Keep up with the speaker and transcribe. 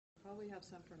probably have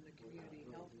some from the community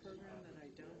health program that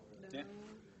I don't know. Yeah.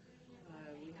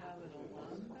 We have an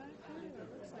alum back there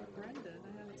that looks like Brendan.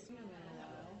 I haven't seen him in a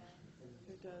while.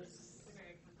 Who does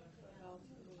health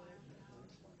work.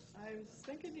 I was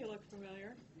thinking you looked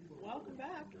familiar. Welcome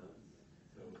back.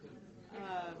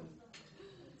 I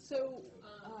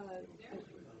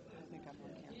think I'm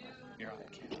on camera. You're on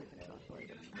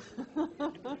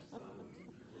camera.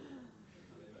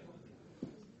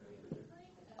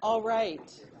 All right.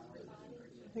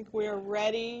 I think we are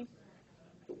ready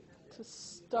to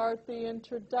start the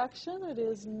introduction. It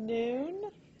is noon.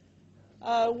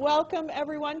 Welcome,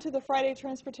 everyone, to the Friday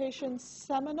Transportation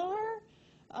Seminar.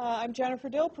 I'm Jennifer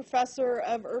Dill, Professor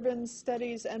of Urban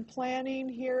Studies and Planning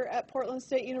here at Portland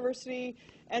State University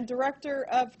and Director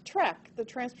of TREC, the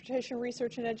Transportation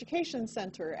Research and Education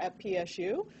Center at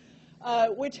PSU,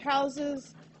 which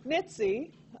houses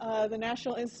NITSE, the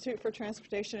National Institute for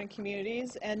Transportation and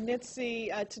Communities. And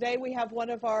NITSE, today we have one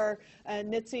of our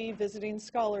NITSE visiting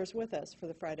scholars with us for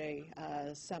the Friday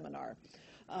seminar.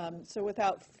 So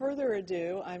without further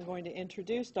ado, I'm going to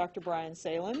introduce Dr. Brian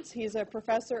Saelens. He's a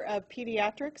professor of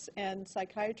pediatrics and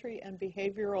psychiatry and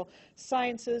behavioral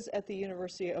sciences at the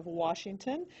University of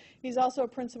Washington. He's also a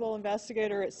principal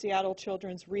investigator at Seattle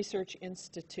Children's Research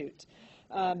Institute.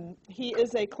 He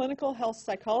is a clinical health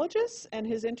psychologist, and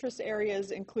his interest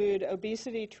areas include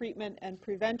obesity treatment and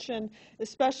prevention,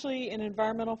 especially in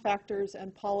environmental factors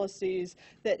and policies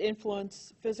that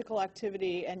influence physical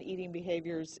activity and eating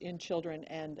behaviors in children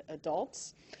and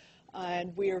adults.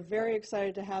 And we are very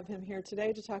excited to have him here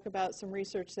today to talk about some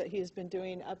research that he has been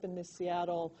doing up in the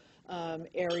Seattle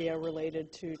area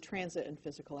related to transit and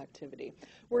physical activity.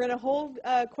 We're going to hold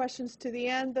questions to the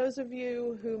end. Those of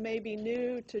you who may be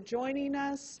new to joining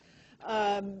us,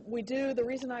 the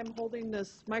reason I'm holding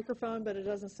this microphone, but it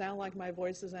doesn't sound like my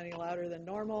voice is any louder than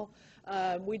normal,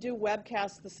 we do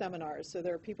webcast the seminars. So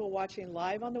there are people watching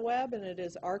live on the web, and it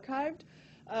is archived.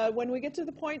 When we get to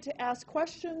the point to ask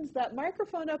questions, that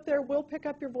microphone up there will pick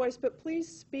up your voice, but please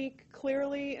speak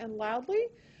clearly and loudly.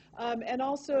 And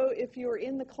also, if you're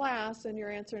in the class and you're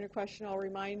answering a question,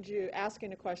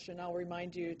 asking a question, I'll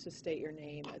remind you to state your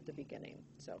name at the beginning.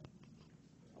 So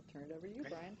I'll turn it over to you,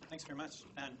 Great. Brian. Thanks very much.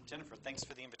 And Jennifer, thanks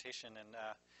for the invitation. And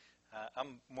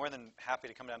I'm more than happy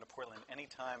to come down to Portland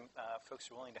anytime folks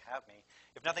are willing to have me.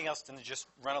 If nothing else, then just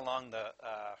run along the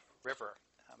river.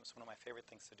 It's one of my favorite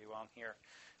things to do on here.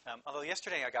 Although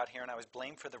yesterday I got here and I was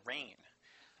blamed for the rain,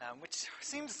 which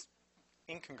seems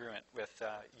incongruent with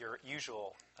your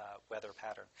usual weather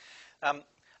pattern.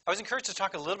 I was encouraged to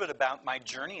talk a little bit about my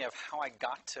journey of how I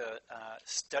got to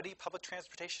study public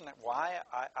transportation and why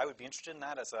I would be interested in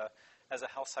that as a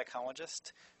health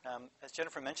psychologist. As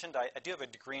Jennifer mentioned, I do have a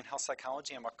degree in health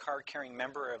psychology. I'm a card-carrying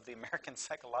member of the American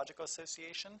Psychological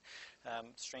Association.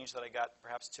 Strange that I got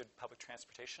perhaps to public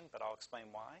transportation, but I'll explain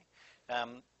why.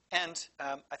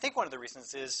 I think one of the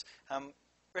reasons is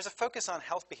there's a focus on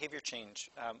health behavior change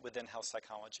within health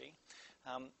psychology.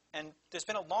 And there's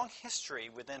been a long history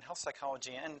within health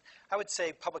psychology, and I would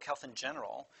say public health in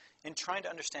general, in trying to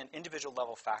understand individual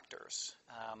level factors.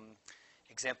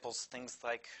 Examples, things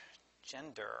like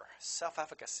gender,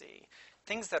 self-efficacy,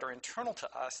 things that are internal to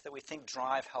us that we think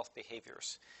drive health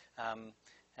behaviors. And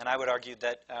I would argue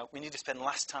that we need to spend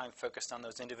less time focused on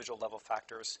those individual level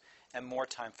factors and more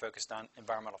time focused on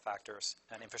environmental factors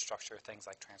and infrastructure, things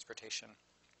like transportation.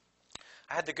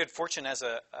 I had the good fortune as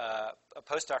a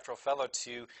postdoctoral fellow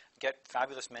to get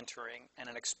fabulous mentoring and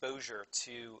an exposure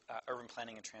to urban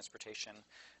planning and transportation,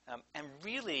 and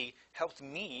really helped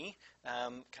me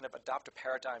kind of adopt a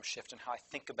paradigm shift in how I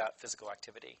think about physical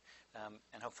activity.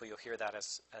 And hopefully you'll hear that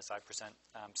as I present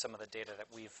some of the data that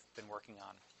we've been working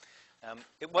on.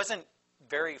 It wasn't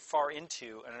very far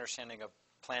into an understanding of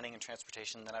planning and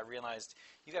transportation that I realized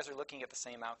you guys are looking at the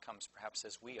same outcomes perhaps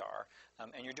as we are,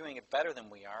 and you're doing it better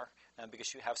than we are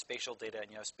because you have spatial data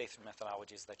and you have spatial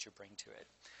methodologies that you bring to it.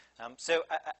 So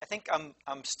I think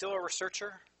I'm still a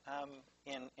researcher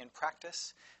in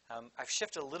practice. I've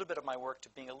shifted a little bit of my work to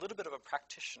being a little bit of a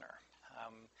practitioner.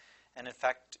 And in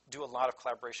fact, do a lot of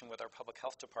collaboration with our public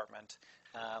health department.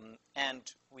 And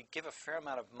we give a fair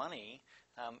amount of money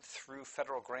through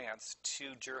federal grants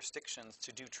to jurisdictions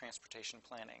to do transportation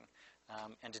planning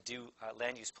and to do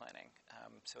land use planning.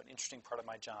 So an interesting part of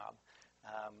my job.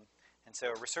 And so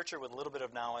a researcher with a little bit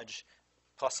of knowledge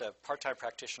plus a part-time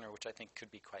practitioner, which I think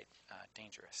could be quite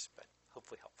dangerous, but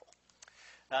hopefully helpful.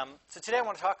 So today I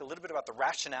want to talk a little bit about the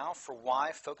rationale for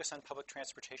why focus on public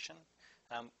transportation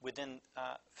within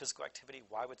physical activity.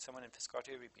 Why would someone in physical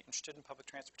activity be interested in public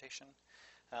transportation?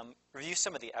 Review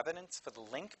some of the evidence for the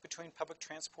link between public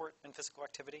transport and physical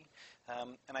activity.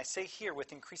 And I say here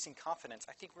with increasing confidence,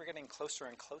 I think we're getting closer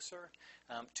and closer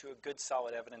to a good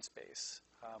solid evidence base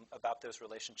about those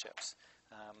relationships.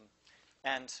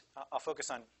 And I'll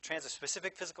focus on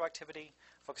transit-specific physical activity,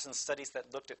 focus on studies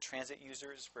that looked at transit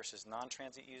users versus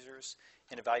non-transit users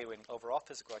in evaluating overall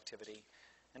physical activity.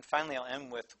 And finally, I'll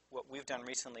end with what we've done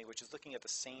recently, which is looking at the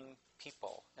same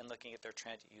people and looking at their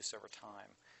transit use over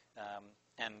time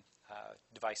and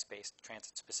device-based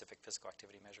transit-specific physical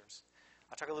activity measures.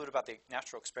 I'll talk a little bit about the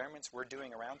natural experiments we're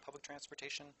doing around public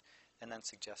transportation and then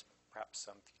suggest perhaps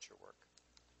some future work.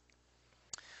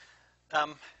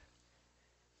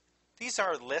 These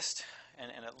are a list, and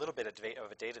a little bit of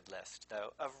a dated list,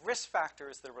 though, of risk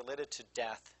factors that are related to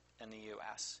death in the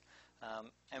U.S.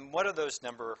 And what are those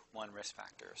number one risk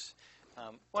factors?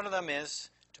 One of them is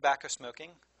tobacco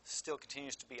smoking. Still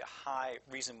continues to be a high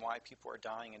reason why people are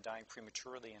dying and dying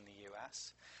prematurely in the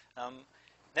U.S.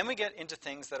 Then we get into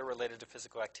things that are related to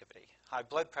physical activity. High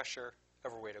blood pressure,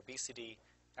 overweight, obesity,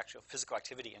 actual physical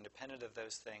activity independent of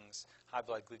those things, high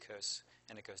blood glucose,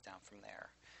 and it goes down from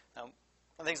there.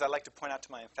 One of the things I like to point out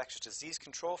to my infectious disease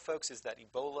control folks is that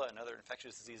Ebola and other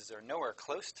infectious diseases are nowhere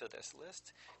close to this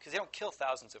list because they don't kill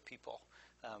thousands of people,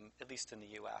 at least in the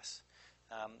U.S.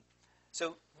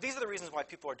 So these are the reasons why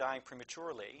people are dying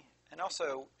prematurely. And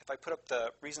also, if I put up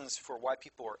the reasons for why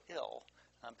people are ill,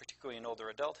 particularly in older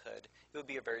adulthood, it would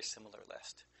be a very similar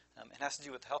list. It has to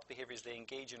do with the health behaviors they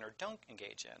engage in or don't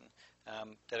engage in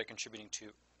that are contributing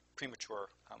to premature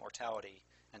mortality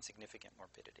and significant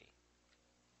morbidity.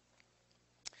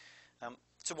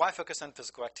 So why focus on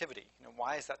physical activity?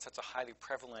 Why is that such a highly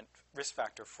prevalent risk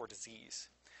factor for disease?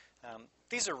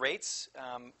 These are rates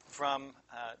from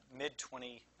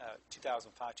mid-2005,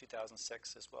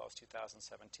 2006, as well as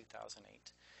 2007,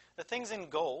 2008. The things in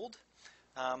gold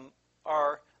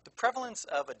are the prevalence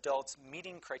of adults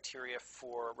meeting criteria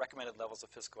for recommended levels of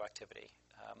physical activity.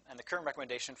 And the current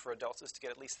recommendation for adults is to get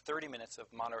at least 30 minutes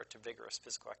of moderate to vigorous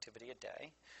physical activity a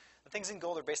day. The things in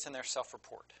gold are based on their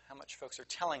self-report, how much folks are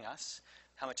telling us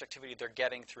how much activity they're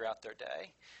getting throughout their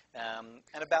day.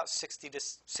 And about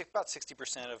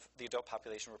 60% of the adult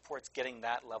population reports getting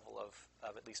that level of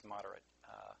at least moderate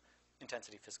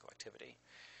intensity physical activity.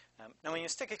 Now, when you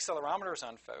stick accelerometers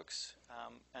on folks,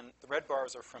 and the red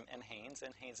bars are from NHANES.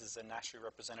 NHANES is a nationally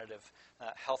representative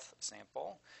health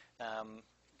sample,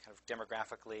 kind of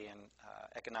demographically and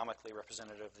economically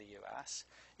representative of the U.S.,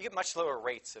 you get much lower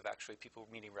rates of actually people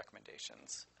meeting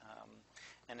recommendations.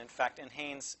 And in fact,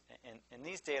 NHANES, in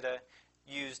these data,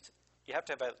 you have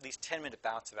to have at least 10-minute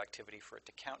bouts of activity for it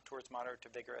to count towards moderate to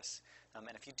vigorous. And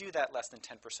if you do that, less than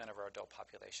 10% of our adult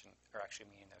population are actually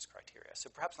meeting those criteria. So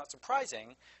perhaps not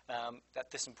surprising that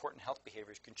this important health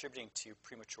behavior is contributing to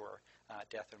premature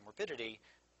death and morbidity.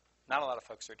 Not a lot of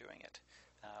folks are doing it.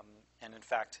 And in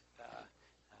fact,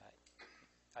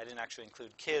 I didn't actually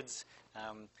include kids.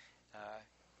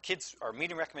 Kids are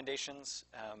meeting recommendations.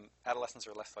 Adolescents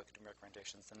are less likely to meet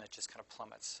recommendations, and it just kind of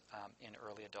plummets in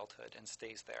early adulthood and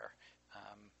stays there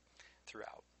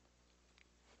throughout.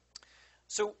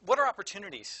 So what are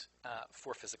opportunities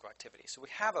for physical activity? So we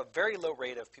have a very low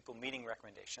rate of people meeting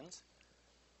recommendations.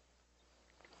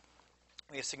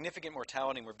 We have significant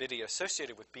mortality and morbidity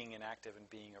associated with being inactive and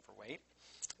being overweight.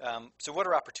 So what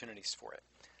are opportunities for it?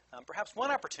 Perhaps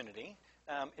one opportunity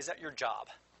is at your job.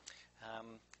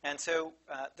 And so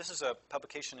this is a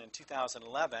publication in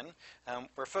 2011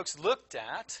 where folks looked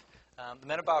at the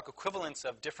metabolic equivalence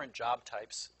of different job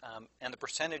types and the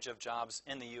percentage of jobs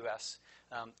in the U.S.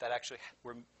 That actually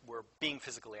were being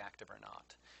physically active or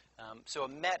not. So a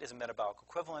MET is a metabolic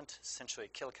equivalent, essentially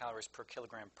kilocalories per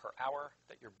kilogram per hour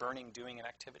that you're burning doing an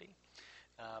activity.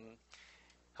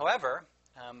 However,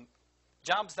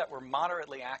 jobs that were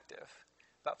moderately active,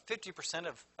 about 50%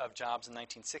 of jobs in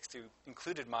 1960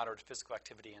 included moderate physical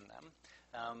activity in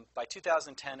them. By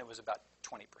 2010, it was about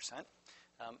 20%.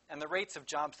 And the rates of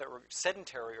jobs that were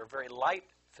sedentary or very light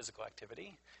physical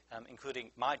activity, including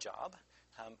my job,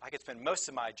 I could spend most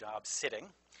of my job sitting.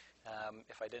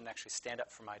 If I didn't actually stand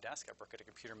up from my desk, I work at a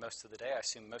computer most of the day. I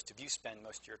assume most of you spend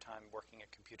most of your time working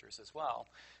at computers as well.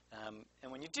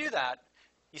 And when you do that,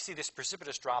 you see this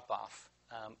precipitous drop-off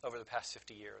over the past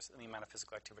 50 years in the amount of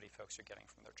physical activity folks are getting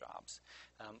from their jobs.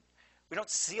 We don't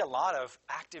see a lot of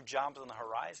active jobs on the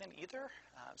horizon either.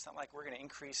 It's not like we're going to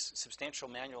increase substantial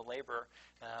manual labor.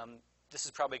 This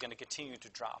is probably going to continue to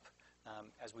drop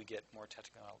as we get more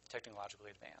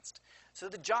technologically advanced. So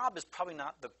the job is probably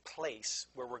not the place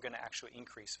where we're going to actually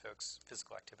increase folks'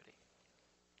 physical activity.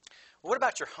 Well, what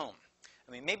about your home?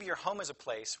 I mean, maybe your home is a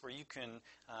place where you can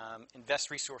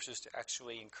invest resources to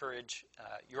actually encourage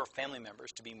your family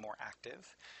members to be more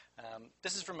active.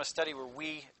 This is from a study where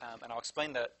we, and I'll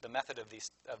explain the method of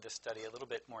this study a little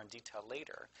bit more in detail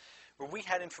later, where we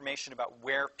had information about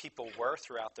where people were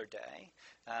throughout their day.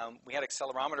 We had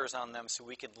accelerometers on them so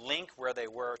we could link where they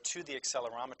were to the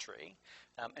accelerometry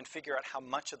and figure out how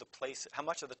much of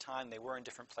the time they were in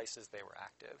different places they were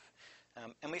active.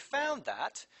 And we found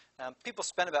that people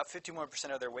spent about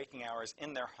 51% of their waking hours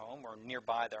in their home or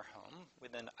nearby their home,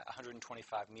 within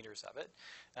 125 meters of it.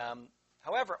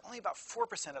 However, only about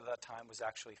 4% of that time was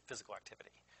actually physical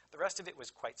activity. The rest of it was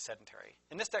quite sedentary.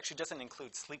 And this actually doesn't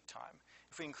include sleep time.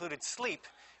 If we included sleep,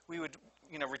 we would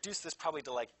reduce this probably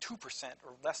to like 2%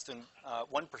 or less than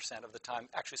 1% of the time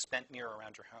actually spent near or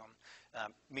around your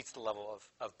home meets the level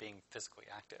of being physically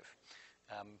active.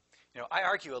 I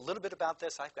argue a little bit about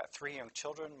this. I've got 3 young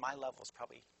children. My level is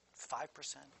probably 5%,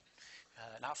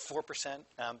 not 4%,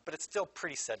 but it's still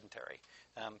pretty sedentary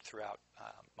throughout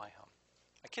my home.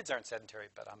 My kids aren't sedentary,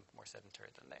 but I'm more sedentary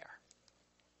than they are.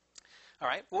 All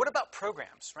right, well, what about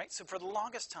programs, right? So for the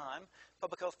longest time,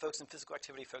 public health folks and physical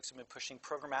activity folks have been pushing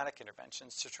programmatic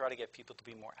interventions to try to get people to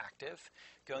be more active,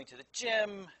 going to the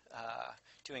gym,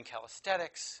 doing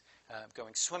calisthenics,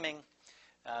 going swimming.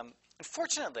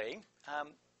 Unfortunately,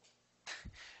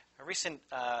 a recent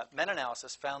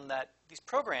meta-analysis found that these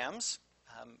programs,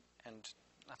 and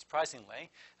not surprisingly,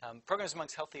 programs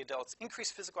amongst healthy adults increase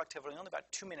physical activity only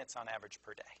about 2 minutes on average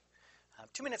per day.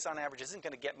 2 minutes on average isn't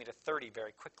going to get me to 30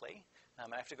 very quickly.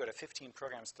 I have to go to 15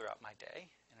 programs throughout my day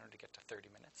in order to get to 30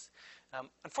 minutes.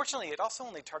 Unfortunately, it also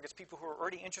only targets people who are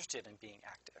already interested in being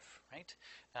active, right?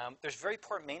 There's very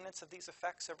poor maintenance of these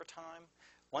effects over time.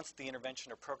 Once the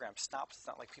intervention or program stops, it's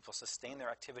not like people sustain their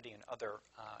activity in other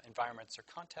environments or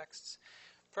contexts.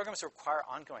 Programs require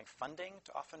ongoing funding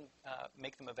to often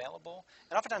make them available,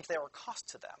 and oftentimes they are a cost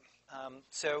to them.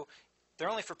 So they're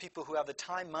only for people who have the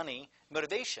time, money,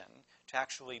 motivation to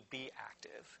actually be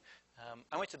active.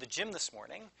 I went to the gym this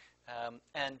morning,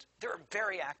 and there are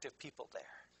very active people there.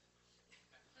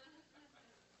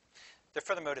 They're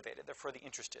further motivated. They're further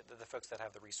interested. They're the folks that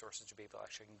have the resources to be able to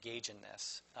actually engage in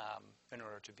this in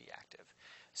order to be active.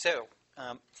 So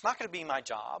it's not going to be my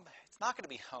job. It's not going to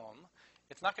be home.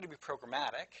 It's not going to be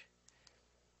programmatic.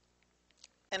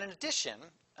 And in addition,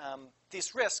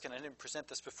 these risks, and I didn't present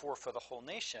this before for the whole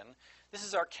nation, this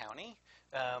is our county.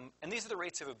 And these are the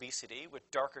rates of obesity, with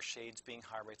darker shades being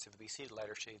high rates of obesity,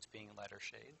 lighter shades being lighter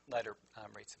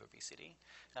rates of obesity.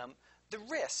 The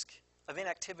risk of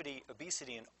inactivity,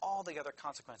 obesity, and all the other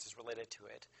consequences related to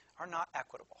it are not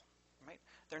equitable. Right?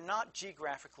 They're not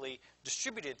geographically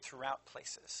distributed throughout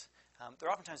places.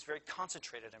 They're oftentimes very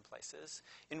concentrated in places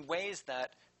in ways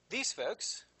that these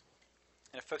folks,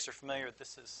 and if folks are familiar,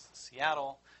 this is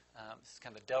Seattle, this is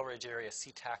kind of the Delridge area,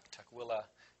 SeaTac, Tukwila,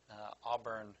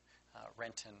 Auburn,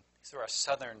 Renton. These are our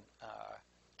southern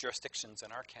jurisdictions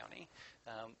in our county,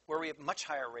 where we have much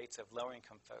higher rates of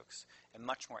lower-income folks and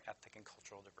much more ethnic and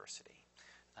cultural diversity.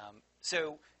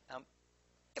 So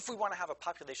if we want to have a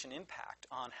population impact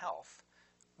on health,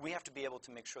 we have to be able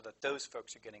to make sure that those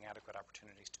folks are getting adequate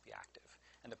opportunities to be active.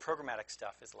 And the programmatic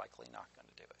stuff is likely not going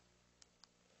to do it.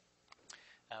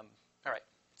 All right,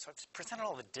 so I've presented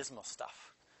all the dismal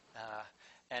stuff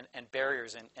and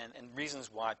barriers and reasons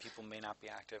why people may not be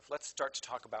active. Let's start to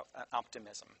talk about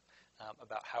optimism,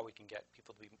 about how we can get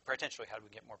people to be, potentially how do we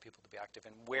get more people to be active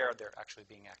and where they're actually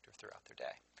being active throughout their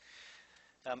day.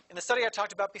 In the study I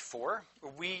talked about before,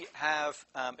 we have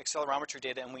accelerometry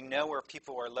data, and we know where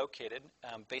people are located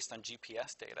based on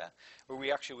GPS data, where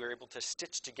we actually were able to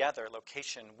stitch together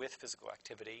location with physical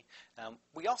activity.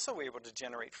 We also were able to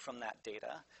generate from that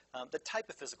data the type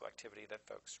of physical activity that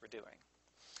folks were doing.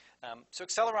 So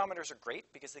accelerometers are great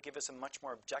because they give us a much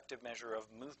more objective measure of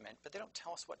movement, but they don't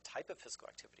tell us what type of physical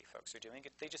activity folks are doing.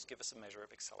 They just give us a measure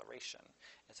of acceleration.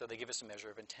 And so they give us a measure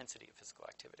of intensity of physical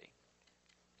activity.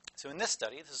 So in this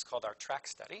study, this is called our TRACK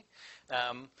study,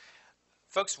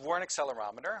 folks wore an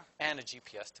accelerometer and a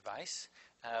GPS device,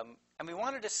 and we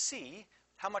wanted to see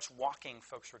how much walking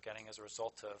folks were getting as a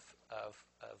result of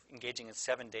engaging in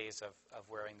 7 days of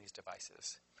wearing these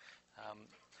devices.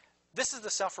 This is the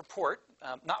self-report,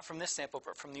 not from this sample,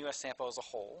 but from the U.S. sample as a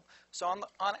whole. So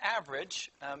on average,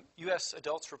 U.S.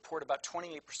 adults report about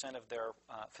 28% of their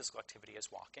physical activity as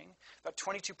walking, about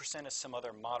 22% is some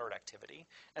other moderate activity,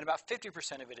 and about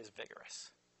 50% of it is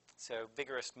vigorous. So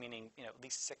vigorous meaning at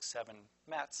least 6-7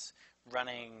 METs,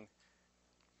 running,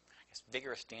 guess,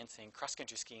 vigorous dancing,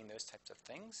 cross-country skiing, those types of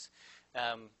things,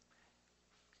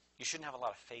 you shouldn't have a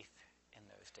lot of faith in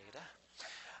those data.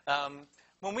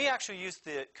 When we actually use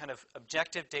the kind of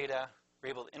objective data, we're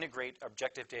able to integrate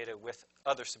objective data with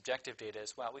other subjective data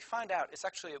as well. We find out, it's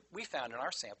actually, we found in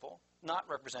our sample, not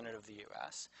representative of the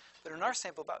US, but in our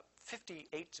sample about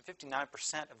 58 to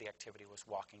 59% of the activity was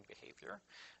walking behavior.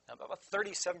 About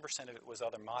 37% of it was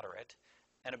other moderate,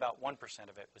 and about 1%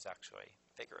 of it was actually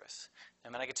vigorous.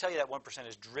 And I can tell you that 1%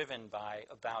 is driven by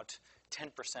about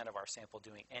 10% of our sample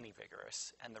doing any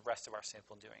vigorous, and the rest of our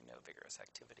sample doing no vigorous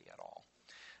activity at all.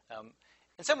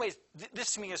 In some ways,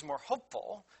 this to me is more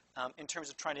hopeful in terms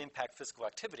of trying to impact physical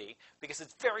activity, because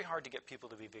it's very hard to get people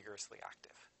to be vigorously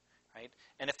active, right?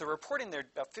 And if they're reporting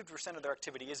about 50% of their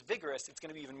activity is vigorous, it's going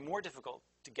to be even more difficult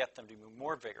to get them to be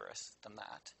more vigorous than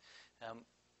that.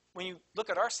 When you look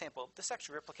at our sample, this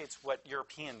actually replicates what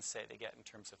Europeans say they get in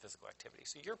terms of physical activity.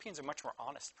 So Europeans are much more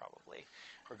honest, probably,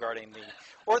 regarding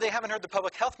or they haven't heard the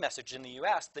public health message in the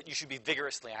US that you should be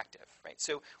vigorously active, right?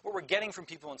 So what we're getting from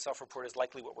people in self-report is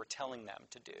likely what we're telling them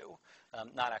to do,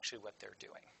 not actually what they're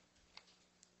doing.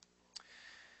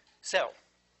 So,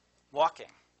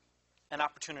 walking, an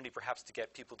opportunity perhaps to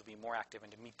get people to be more active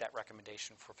and to meet that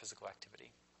recommendation for physical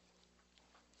activity.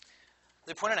 As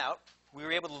I pointed out, we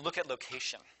were able to look at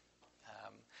location.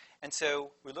 And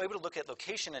so we were able to look at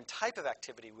location and type of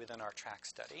activity within our track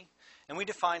study. And we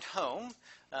defined home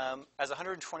as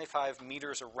 125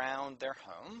 meters around their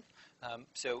home,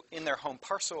 so in their home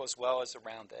parcel as well as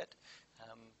around it.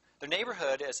 Their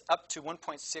neighborhood is up to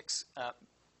 1.6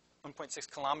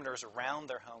 kilometers around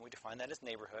their home. We define that as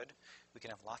neighborhood. We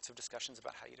can have lots of discussions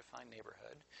about how you define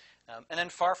neighborhood. And then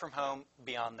far from home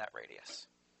beyond that radius.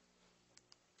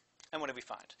 And what did we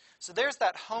find? So there's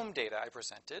that home data I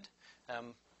presented.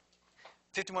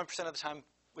 51% of the time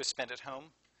was spent at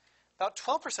home. About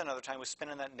 12% of the time was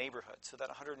spent in that neighborhood, so that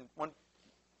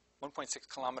 1.6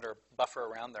 kilometer buffer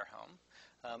around their home.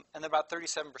 And about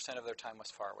 37% of their time was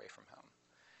far away from home.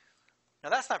 Now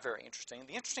that's not very interesting.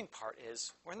 The interesting part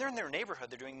is when they're in their neighborhood,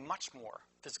 they're doing much more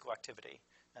physical activity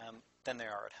than they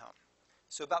are at home.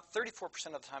 So about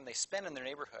 34% of the time they spend in their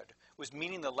neighborhood was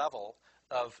meeting the level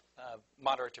of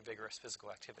moderate to vigorous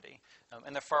physical activity.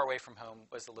 And the far away from home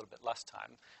was a little bit less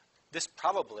time. This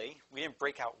probably, we didn't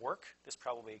break out work, this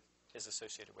probably is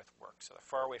associated with work. So the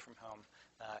far away from home,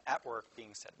 at work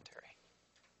being sedentary.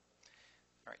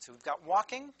 All right, so we've got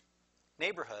walking,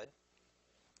 neighborhood.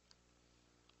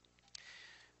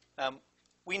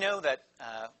 We know that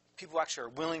people actually are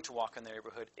willing to walk in their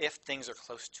neighborhood if things are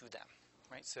close to them.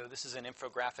 Right? So this is an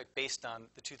infographic based on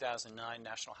the 2009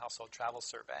 National Household Travel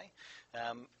Survey.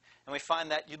 And we find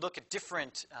that you look at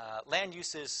different land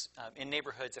uses in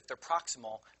neighborhoods. If they're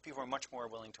proximal, people are much more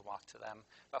willing to walk to them.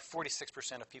 About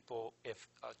 46% of people, if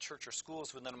a church or school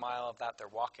is within a mile of that, they're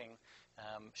walking.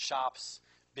 Shops,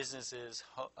 businesses,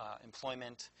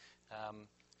 employment,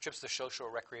 trips to social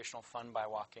or recreational fun by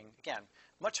walking. Again,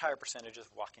 much higher percentages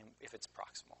of walking if it's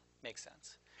proximal. Makes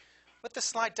sense. What this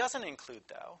slide doesn't include,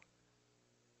 though,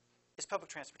 is public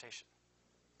transportation.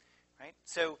 Right?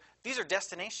 So these are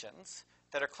destinations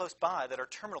that are close by, that are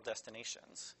terminal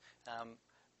destinations.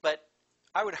 But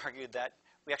I would argue that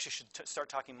we actually should start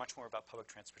talking much more about public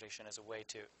transportation as a way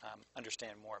to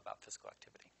understand more about physical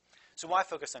activity. So why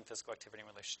focus on physical activity in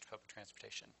relation to public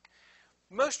transportation?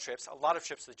 Most trips, a lot of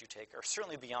trips that you take, are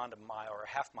certainly beyond a mile or a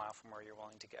half mile from where you're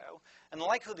willing to go. And the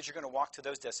likelihood that you're going to walk to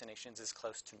those destinations is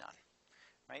close to none.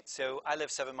 Right? So I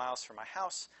live 7 miles from my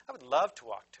house. I would love to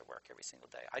walk to work every single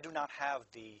day. I do not have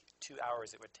the 2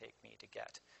 hours it would take me to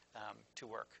get to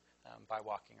work by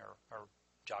walking or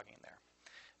jogging there.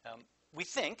 We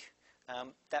think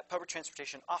that public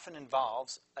transportation often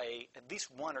involves at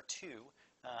least 1 or 2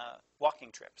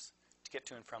 walking trips to get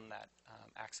to and from that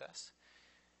access.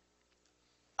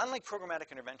 Unlike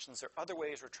programmatic interventions, there are other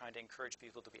ways we're trying to encourage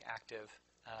people to be active.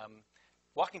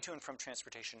 Walking to and from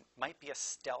transportation might be a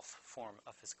stealth form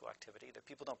of physical activity that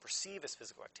people don't perceive as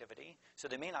physical activity, so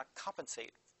they may not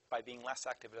compensate by being less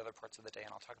active at other parts of the day,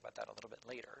 and I'll talk about that a little bit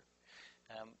later.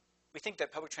 We think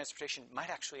that public transportation might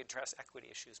actually address equity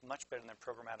issues much better than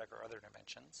programmatic or other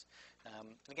interventions.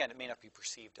 And again, it may not be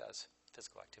perceived as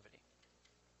physical activity.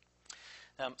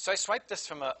 So I swiped this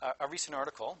from a recent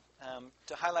article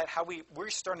to highlight how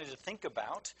we're starting to think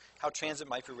about how transit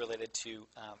might be related to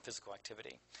physical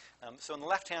activity. So on the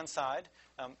left-hand side,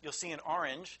 you'll see in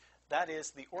orange, that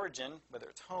is the origin, whether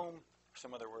it's home or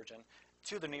some other origin,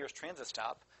 to the nearest transit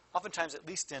stop. Oftentimes, at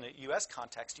least in a U.S.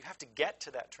 context, you have to get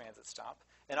to that transit stop,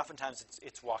 and oftentimes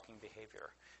it's walking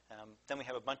behavior. Then we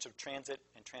have a bunch of transit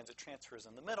and transit transfers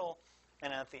in the middle,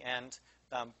 and at the end,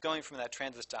 going from that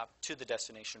transit stop to the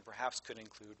destination perhaps could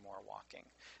include more walking.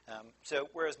 So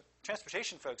whereas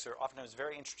transportation folks are oftentimes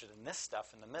very interested in this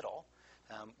stuff in the middle,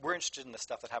 we're interested in the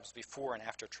stuff that happens before and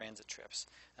after transit trips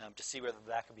to see whether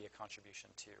that could be a contribution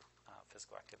to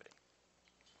physical activity.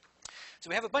 So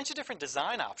we have a bunch of different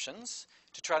design options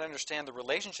to try to understand the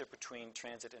relationship between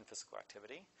transit and physical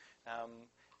activity.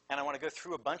 And I want to go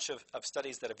through a bunch of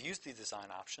studies that have used these design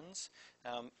options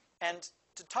and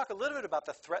to talk a little bit about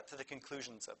the threat to the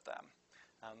conclusions of them.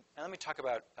 And let me talk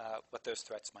about what those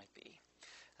threats might be.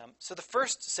 So the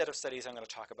first set of studies I'm going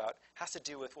to talk about has to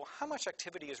do with, well, how much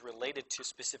activity is related to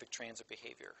specific transit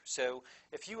behavior. So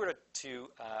if you were to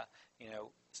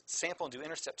sample and do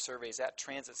intercept surveys at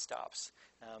transit stops,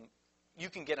 you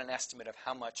can get an estimate of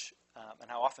how much and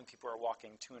how often people are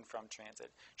walking to and from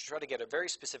transit to try to get a very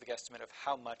specific estimate of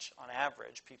how much, on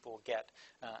average, people get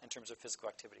in terms of physical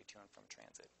activity to and from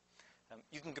transit.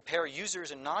 You can compare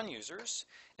users and non-users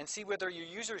and see whether your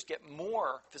users get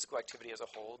more physical activity as a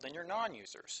whole than your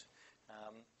non-users.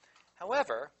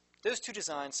 However, those two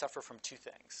designs suffer from two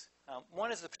things.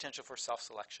 One is the potential for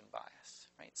self-selection bias.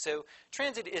 Right? So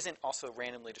transit isn't also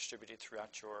randomly distributed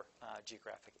throughout your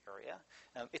geographic area.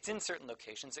 It's in certain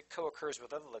locations. It co-occurs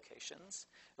with other locations,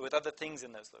 with other things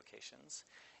in those locations.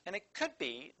 And it could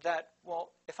be that,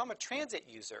 well, if I'm a transit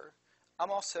user, I'm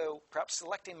also perhaps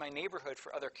selecting my neighborhood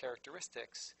for other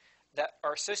characteristics that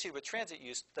are associated with transit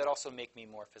use that also make me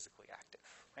more physically active.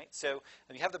 Right? So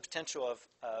you have the potential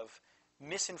of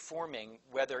misinforming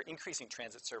whether increasing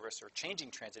transit service or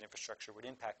changing transit infrastructure would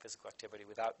impact physical activity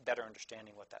without better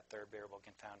understanding what that third variable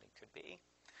confounding could be.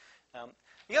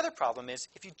 The other problem is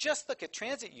if you just look at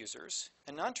transit users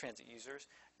and non-transit users,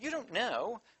 you don't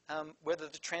know whether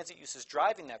the transit use is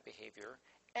driving that behavior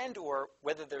and or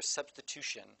whether there's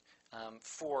substitution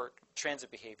for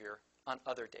transit behavior on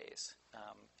other days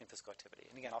in physical activity.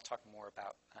 And again, I'll talk more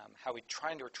about how we're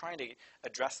trying to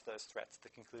address those threats, the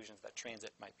conclusions that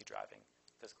transit might be driving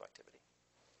physical activity.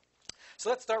 So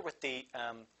let's start with the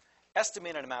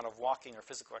estimated amount of walking or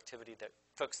physical activity that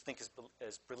folks think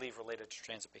is believed related to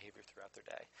transit behavior throughout their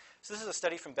day. So this is a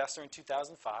study from Besser in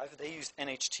 2005. They used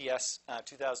NHTS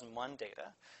 2001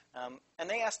 data. And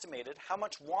they estimated how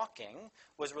much walking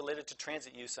was related to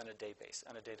transit use on a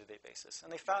day-to-day basis.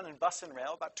 And they found in bus and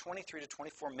rail about 23 to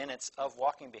 24 minutes of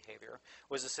walking behavior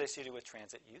was associated with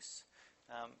transit use.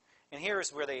 And here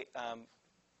is where they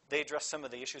address some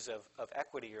of the issues of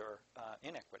equity or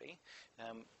inequity.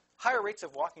 Higher rates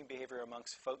of walking behavior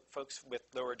amongst folks with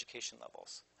lower education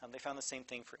levels. They found the same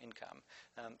thing for income.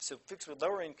 So folks with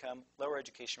lower income, lower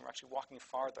education were actually walking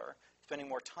farther, spending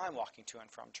more time walking to and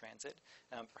from transit,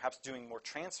 perhaps doing more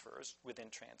transfers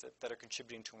within transit that are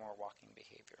contributing to more walking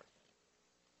behavior.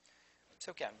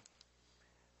 So again,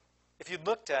 if you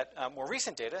looked at more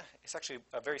recent data, it's actually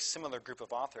a very similar group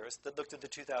of authors that looked at the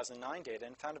 2009 data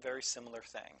and found a very similar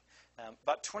thing.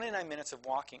 About 29 minutes of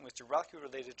walking was directly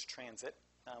related to transit,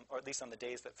 or at least on the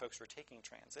days that folks were taking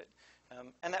transit.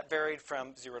 And that varied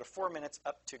from 0 to 4 minutes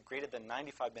up to greater than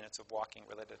 95 minutes of walking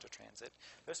related to transit.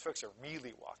 Those folks are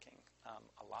really walking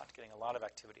a lot, getting a lot of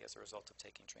activity as a result of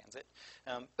taking transit.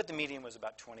 But the median was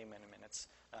about 20 minutes,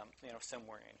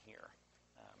 somewhere in here.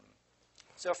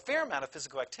 So a fair amount of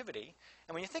physical activity.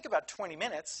 And when you think about 20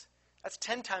 minutes, that's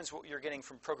 10 times what you're getting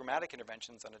from programmatic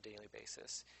interventions on a daily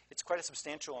basis. It's quite a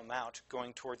substantial amount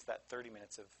going towards that 30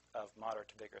 minutes of moderate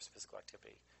to vigorous physical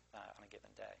activity on a given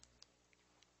day.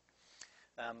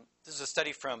 This is a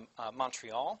study from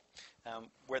Montreal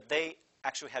where they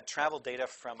actually had travel data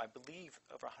from, I believe,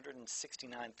 over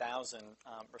 169,000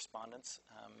 respondents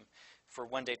for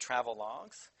one-day travel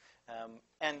logs.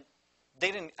 And they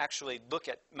didn't actually look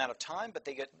at amount of time, but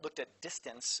they looked at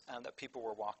distance that people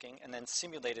were walking and then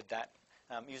simulated that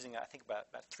using, I think, about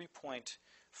 3.4,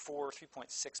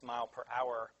 3.6 mile per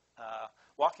hour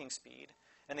walking speed.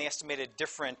 And they estimated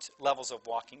different levels of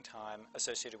walking time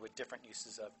associated with different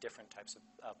uses of different types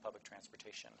of public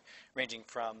transportation, ranging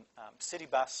from city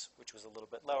bus, which was a little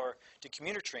bit lower, to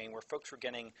commuter train, where folks were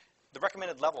getting the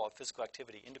recommended level of physical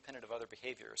activity independent of other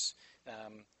behaviors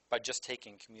by just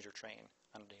taking commuter train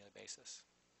on a daily basis.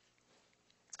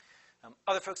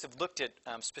 Other folks have looked at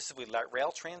specifically light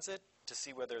rail transit to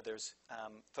see whether there's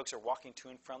folks are walking to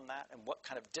and from that and what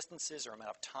kind of distances or amount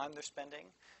of time they're spending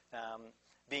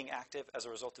being active as a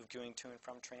result of going to and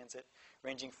from transit,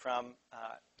 ranging from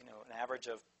an average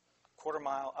of a quarter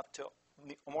mile up to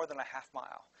more than a half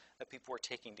mile that people were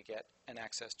taking to get an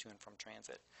access to and from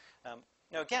transit.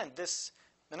 Now again,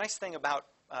 the nice thing about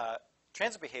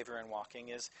transit behavior in walking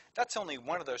is that's only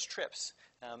one of those trips.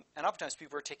 And oftentimes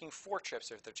people are taking 4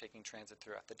 trips if they're taking transit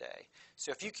throughout the day.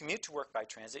 So if you commute to work by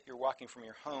transit, you're walking from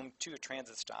your home to a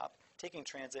transit stop, taking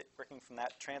transit, working from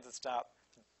that transit stop,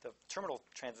 the terminal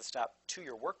transit stop, to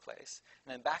your workplace,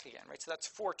 and then back again, right? So that's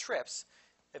 4 trips.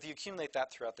 If you accumulate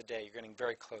that throughout the day, you're getting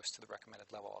very close to the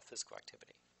recommended level of physical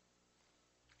activity.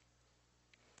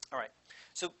 All right,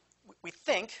 so we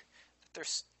think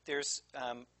that there's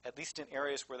at least in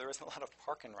areas where there isn't a lot of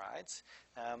park and rides,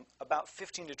 about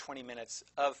 15 to 20 minutes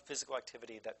of physical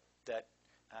activity that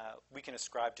we can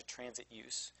ascribe to transit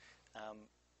use.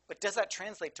 But does that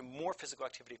translate to more physical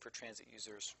activity for transit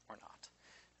users or not?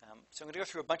 So I'm going to go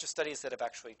through a bunch of studies that have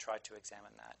actually tried to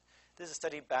examine that. This is a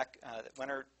study that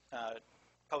Leonard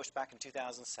published back in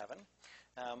 2007,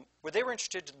 where they were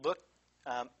interested to look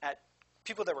at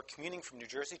people that were commuting from New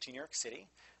Jersey to New York City.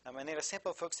 And they had a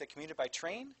sample of folks that commuted by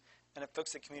train and of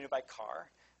folks that commuted by car,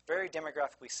 very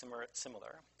demographically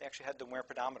similar. They actually had them wear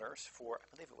pedometers for,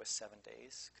 I believe it was 7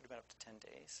 days, could have been up to 10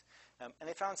 days. And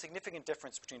they found significant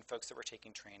difference between folks that were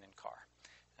taking train and car.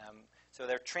 So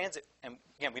their transit, and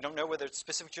again, we don't know whether it's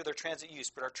specific to their transit use,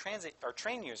 but our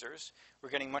train users were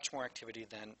getting much more activity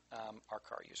than our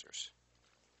car users.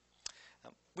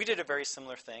 We did a very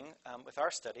similar thing with our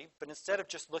study, but instead of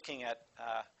just looking at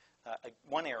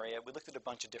one area, we looked at a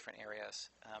bunch of different areas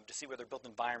to see whether built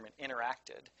environment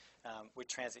interacted with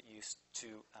transit use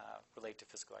to relate to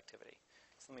physical activity.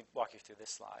 So let me walk you through this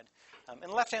slide. On the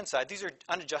left-hand side, these are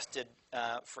unadjusted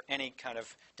for any kind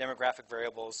of demographic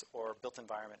variables or built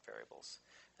environment variables.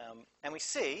 And we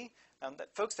see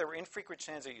that folks that were infrequent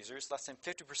transit users, less than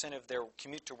 50% of their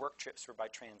commute to work trips were by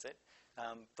transit,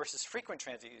 versus frequent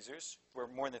transit users, where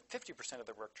more than 50% of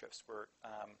their work trips were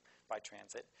by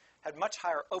transit, had much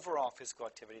higher overall physical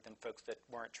activity than folks that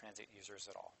weren't transit users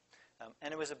at all.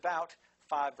 And it was about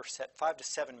 5 to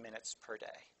 7 minutes per day.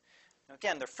 Now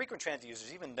again, the frequent transit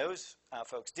users, even those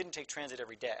folks didn't take transit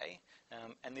every day,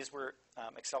 and these were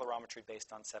accelerometry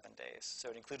based on 7 days. So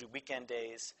it included weekend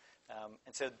days,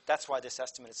 and so that's why this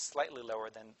estimate is slightly lower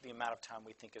than the amount of time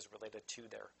we think is related to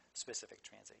their specific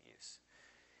transit use.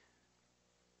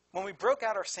 When we broke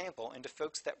out our sample into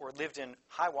folks that lived in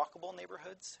high walkable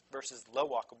neighborhoods versus low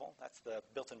walkable, that's the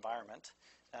built environment,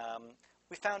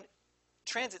 we found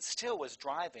transit still was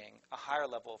driving a higher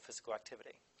level of physical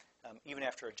activity, even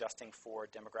after adjusting for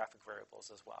demographic variables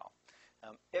as well.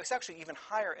 It was actually even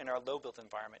higher in our low built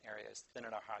environment areas than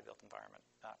in our high built environment,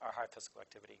 our high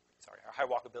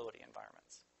walkability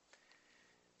environments.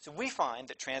 So we find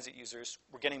that transit users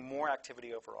were getting more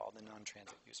activity overall than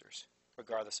non-transit users,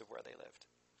 regardless of where they lived.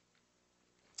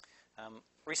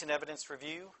 Recent evidence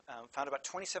review found about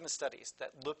 27 studies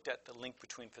that looked at the link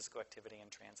between physical activity and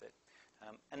transit.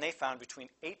 And they found between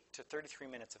 8 to 33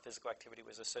 minutes of physical activity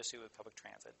was associated with public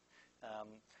transit.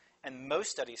 And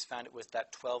most studies found it was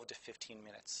that 12 to 15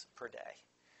 minutes per day.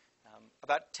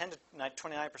 About 10 to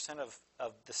 29%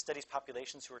 of the study's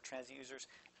populations who were transit users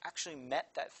actually met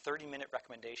that 30-minute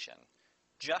recommendation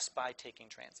just by taking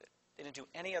transit. They didn't do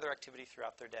any other activity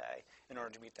throughout their day in order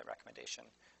to meet that recommendation.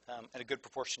 And a good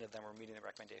proportion of them were meeting the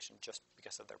recommendation just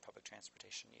because of their public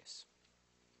transportation use.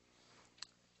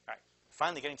 All right,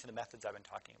 finally getting to the methods I've been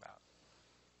talking about.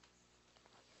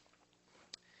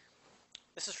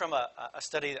 This is from a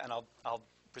study, and I'll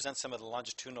present some of the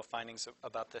longitudinal findings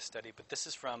about this study, but this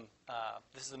is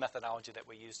the methodology that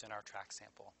we used in our track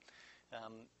sample.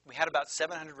 We had about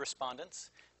 700 respondents,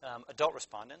 adult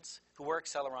respondents, who wore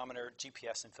accelerometer,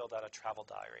 GPS, and filled out a travel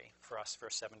diary for us for a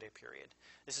 7-day period.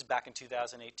 This is back in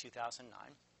 2008,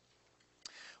 2009.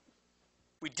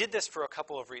 We did this for a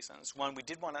couple of reasons. One, we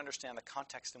did want to understand the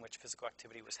context in which physical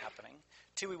activity was happening.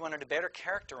 Two, we wanted to better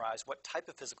characterize what type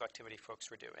of physical activity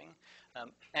folks were doing.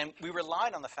 And we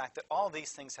relied on the fact that all of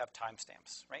these things have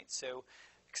timestamps, right? So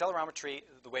accelerometry,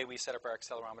 the way we set up our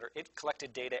accelerometer, it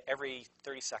collected data every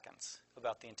 30 seconds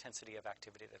about the intensity of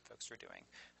activity that folks were doing.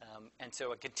 And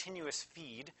so a continuous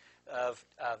feed of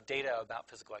data about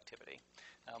physical activity.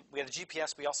 We had a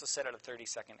GPS. We also set at a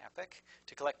 30-second epoch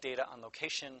to collect data on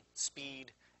location,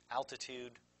 speed,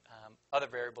 altitude, other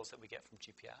variables that we get from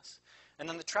GPS. And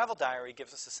then the travel diary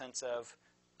gives us a sense of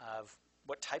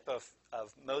what type of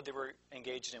mode they were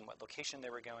engaged in, what location they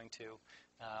were going to,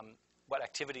 what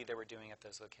activity they were doing at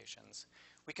those locations.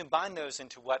 We combine those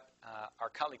into what our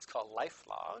colleagues call life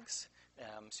logs,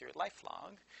 so your life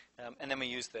log, and then we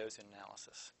use those in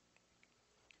analysis.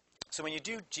 So when you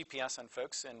do GPS on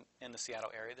folks in the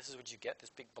Seattle area, this is what you get, this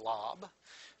big blob.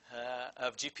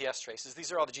 of GPS traces.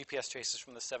 These are all the GPS traces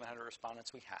from the 700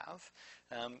 respondents we have.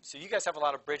 So you guys have a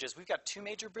lot of bridges. We've got 2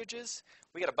 major bridges.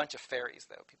 We got a bunch of ferries,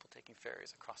 though, people taking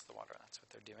ferries across the water. That's what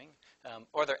they're doing.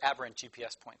 Or they're aberrant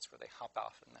GPS points where they hop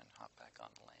off and then hop back on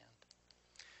the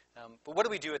land. But what do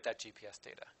we do with that GPS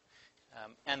data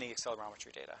and the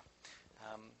accelerometry data?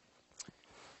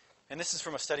 And this is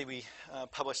from a study we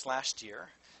published last year.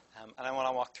 And I want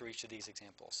to walk through each of these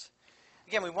examples.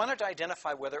 Again, we wanted to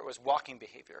identify whether it was walking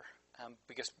behavior,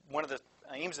 because one of the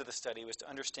aims of the study was to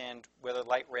understand whether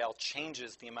light rail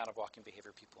changes the amount of walking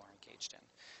behavior people are engaged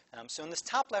in. So in this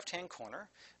top left-hand corner,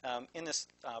 in this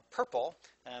purple,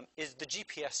 is the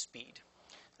GPS speed.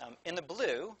 In the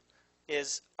blue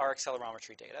is our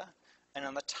accelerometry data. And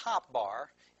on the top bar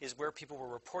is where people were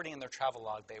reporting in their travel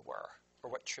log they were, or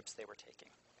what trips they were taking.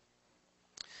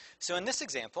 So in this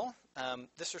example,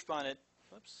 this responded,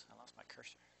 whoops, I lost my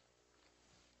cursor.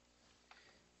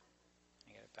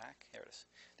 Back. There it is.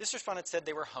 This respondent said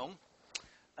they were home.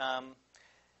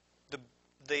 The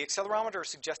accelerometer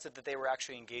suggested that they were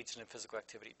actually engaged in a physical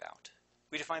activity bout.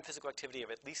 We define physical activity of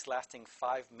at least lasting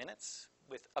 5 minutes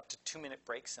with up to 2-minute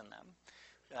breaks in them.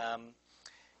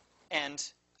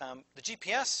 The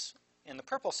GPS in the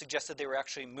purple suggested they were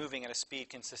actually moving at a speed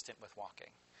consistent with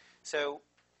walking. So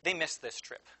they missed this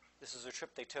trip. This is a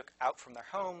trip they took out from their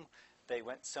home. They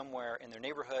went somewhere in their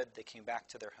neighborhood. They came back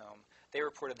to their home. They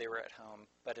reported they were at home,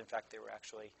 but in fact they were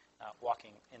actually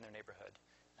walking in their neighborhood.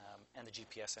 And the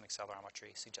GPS and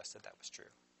accelerometry suggested that was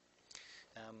true.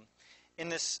 In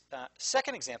this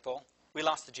second example, we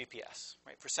lost the GPS.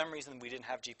 Right? For some reason, we didn't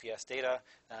have GPS data.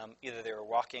 Either they were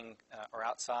walking or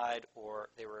outside, or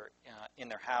they were in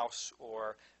their house,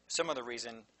 or some other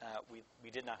reason we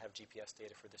did not have GPS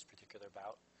data for this particular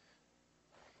bout.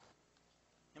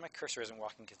 And my cursor isn't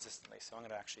walking consistently, so I'm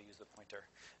going to actually use the pointer.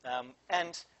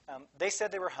 They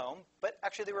said they were home, but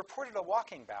actually they reported a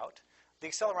walking bout. The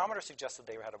accelerometer suggested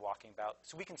they had a walking bout,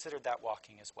 so we considered that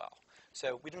walking as well.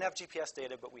 So we didn't have GPS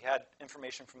data, but we had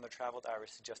information from their travel diary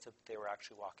suggested that they were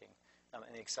actually walking, and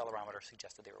the accelerometer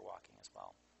suggested they were walking as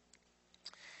well.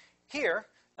 Here,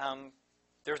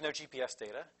 there was no GPS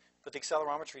data, but the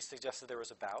accelerometry suggested there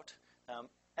was a bout,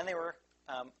 and they were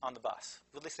on the bus.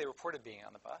 At least they reported being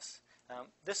on the bus.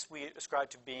 This we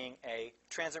ascribed to being a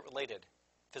transit-related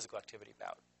physical activity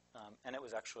bout, and it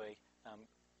was actually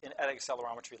at an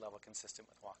accelerometry level consistent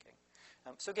with walking.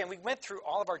 So again, we went through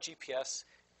all of our GPS,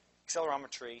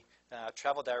 accelerometry,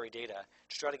 travel diary data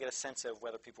to try to get a sense of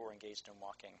whether people were engaged in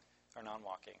walking or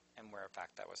non-walking, and where in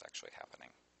fact that was actually happening.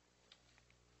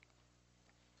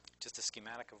 Just a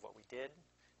schematic of what we did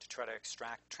to try to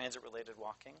extract transit-related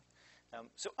walking.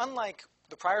 So unlike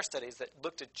the prior studies that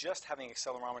looked at just having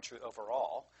accelerometry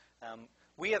overall,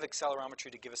 we have accelerometry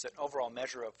to give us an overall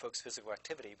measure of folks' physical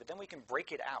activity, but then we can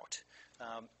break it out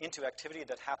into activity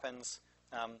that happens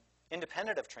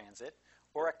independent of transit,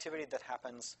 or activity that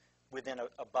happens within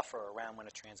a buffer around when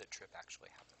a transit trip actually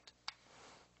happened.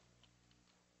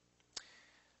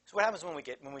 So what happens when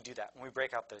we do that, when we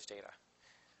break out those data?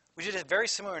 We did a very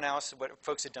similar analysis of what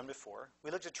folks had done before.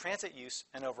 We looked at transit use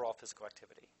and overall physical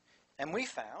activity. And we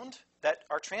found that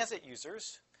our transit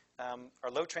users, our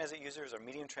low transit users, our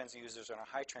medium transit users, and our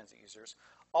high transit users,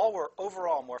 all were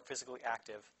overall more physically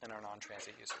active than our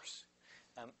non-transit users.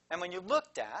 And when you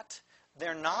looked at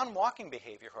their non-walking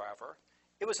behavior, however,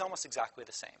 it was almost exactly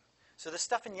the same. So the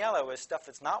stuff in yellow is stuff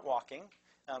that's not walking.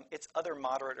 It's other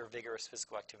moderate or vigorous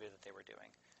physical activity that they were doing.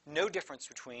 No difference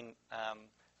between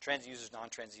transit users,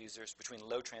 non-transit users, between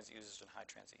low transit users and high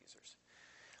transit users.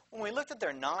 When we looked at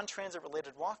their non-transit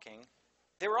related walking,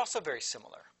 they were also very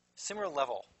similar. Similar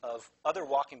level of other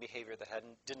walking behavior that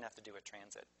didn't have to do with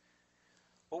transit.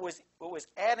 What was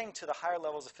adding to the higher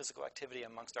levels of physical activity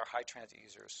amongst our high transit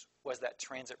users was that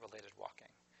transit-related walking.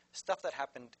 Stuff that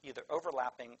happened either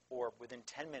overlapping or within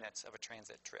 10 minutes of a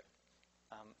transit trip.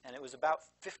 And it was about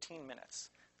 15 minutes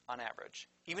on average,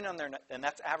 and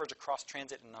that's average across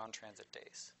transit and non-transit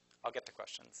days. I'll get to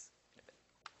questions in a bit.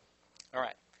 All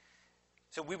right.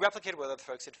 So we replicated what other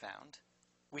folks had found.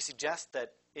 We suggest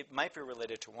that it might be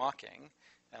related to walking,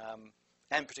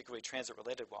 and particularly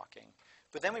transit-related walking.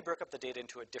 But then we broke up the data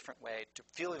into a different way to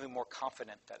feel even more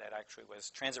confident that it actually was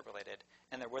transit-related,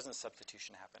 and there wasn't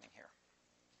substitution happening here.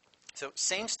 So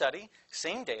same study,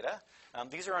 same data.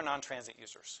 These are our non-transit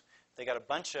users. They got a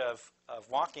bunch of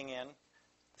walking in.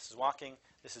 This is walking.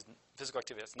 This is physical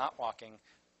activity that's not walking.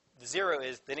 The zero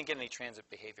is they didn't get any transit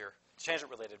behavior,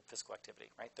 transit-related physical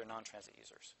activity, right? They're non-transit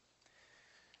users.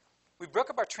 We broke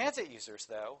up our transit users,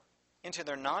 though, into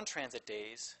their non-transit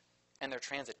days and their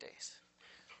transit days.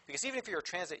 Because even if you're a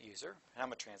transit user, and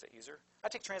I'm a transit user, I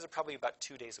take transit probably about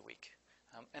 2 days a week.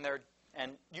 And there are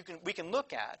And we can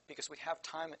look at, because we have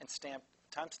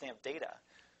timestamp data,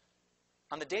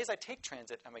 on the days I take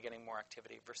transit, am I getting more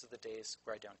activity versus the days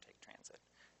where I don't take transit?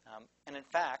 And in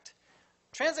fact,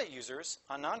 transit users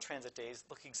on non-transit days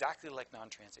look exactly like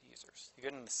non-transit users. You're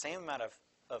getting the same amount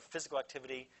of physical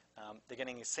activity. They're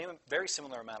getting the very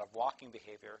similar amount of walking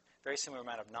behavior, very similar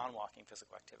amount of non-walking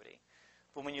physical activity.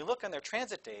 But when you look on their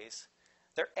transit days,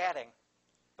 they're adding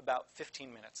about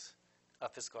 15 minutes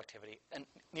of physical activity, and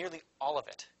nearly all of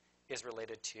it is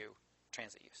related to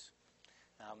transit use.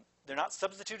 They're not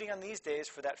substituting on these days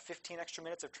for that 15 extra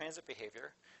minutes of transit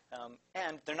behavior,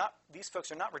 and these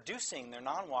folks are not reducing their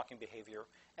non-walking behavior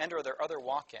and or their other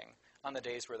walking on the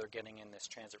days where they're getting in this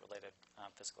transit-related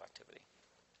physical activity.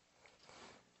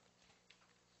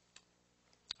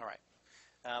 All right.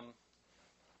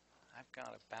 I've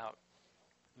got about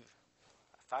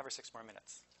 5 or 6 more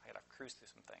minutes. I got to cruise through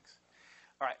some things.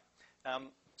 All right.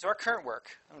 So our current work,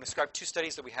 I'm going to describe 2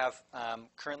 studies that we have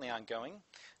currently ongoing.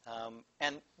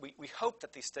 And we hope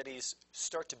that these studies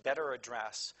start to better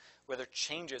address whether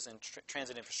changes in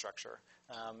transit infrastructure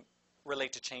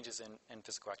relate to changes in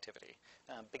physical activity.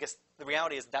 Because the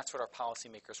reality is that's what our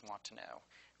policymakers want to know.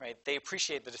 Right? They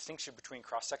appreciate the distinction between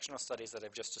cross-sectional studies that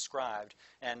I've just described.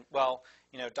 And, well,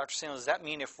 Dr. Saelens, does that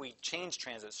mean if we change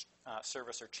transit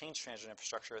service or change transit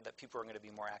infrastructure that people are going to be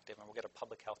more active and we'll get a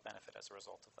public health benefit as a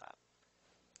result of that?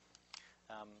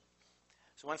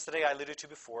 So one study I alluded to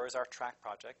before is our TRACK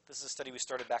project. This is a study we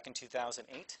started back in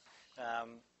 2008.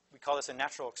 We call this a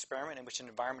natural experiment in which an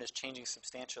environment is changing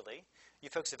substantially. You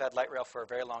folks have had light rail for a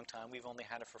very long time. We've only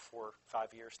had it for 4 or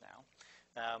 5 years now.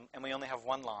 And we only have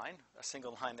one line, a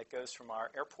single line that goes from our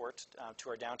airport to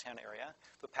our downtown area,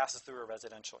 but passes through a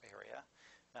residential area.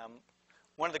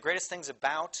 One of the greatest things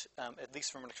about, at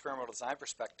least from an experimental design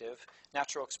perspective,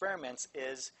 natural experiments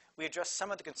is we address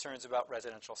some of the concerns about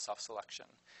residential self-selection.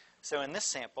 So in this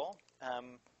sample,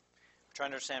 we're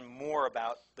trying to understand more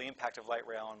about the impact of light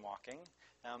rail on walking.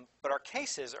 But our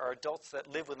cases are adults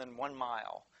that live within 1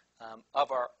 mile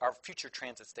of our future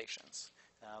transit stations.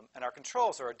 And our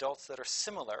controls are adults that are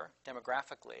similar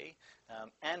demographically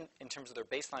and in terms of their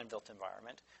baseline built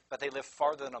environment, but they live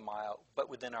farther than 1 mile, but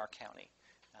within our county.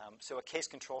 So a case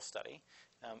control study.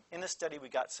 In this study, we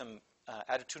got some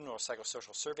attitudinal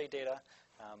psychosocial survey data.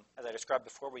 As I described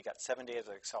before, we got 7 days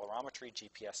of accelerometry,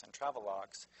 GPS, and travel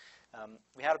logs.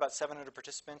 We had about 700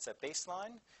 participants at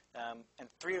baseline, and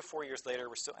 3 to 4 years later,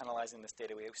 we're still analyzing this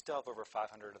data. We still have over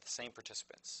 500 of the same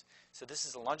participants. So this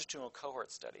is a longitudinal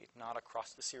cohort study, not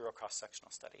a serial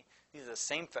cross-sectional study. These are the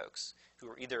same folks who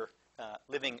are either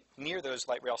living near those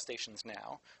light rail stations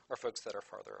now or folks that are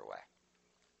farther away.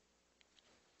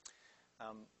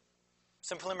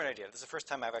 Some preliminary data. This is the first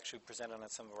time I've actually presented on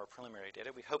some of our preliminary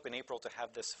data. We hope in April to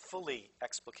have this fully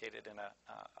explicated in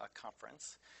a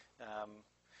conference.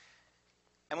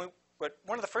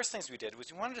 One of the first things we did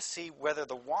was we wanted to see whether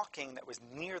the walking that was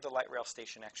near the light rail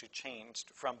station actually changed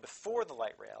from before the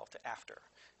light rail to after.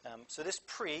 So this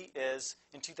pre is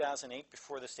in 2008,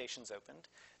 before the stations opened.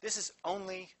 This is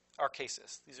only our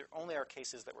cases. These are only our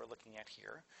cases that we're looking at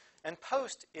here. And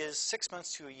post is 6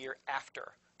 months to a year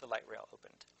after the light rail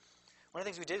opened. One of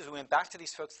the things we did is we went back to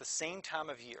these folks the same time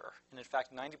of year. And in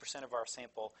fact, 90% of our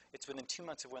sample, it's within 2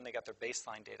 months of when they got their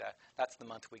baseline data. That's the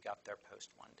month we got their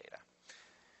post-1 data.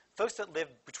 Folks that live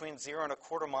between 0 and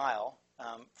 1/4 mile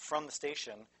from the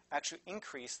station actually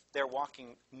increased their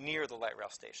walking near the light rail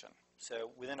station.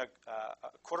 So within a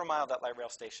 1/4 mile of that light rail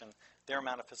station, their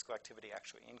amount of physical activity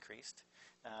actually increased.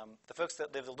 The folks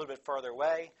that lived a little bit farther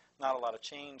away, not a lot of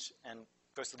change. And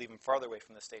folks that live even farther away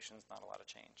from the stations, not a lot of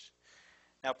change.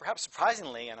 Now, perhaps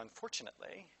surprisingly and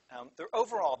unfortunately, their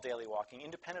overall daily walking,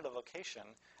 independent of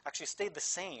location, actually stayed the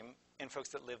same in folks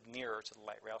that lived nearer to the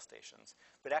light rail stations,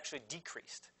 but actually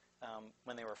decreased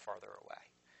when they were farther away.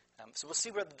 So we'll see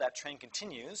whether that trend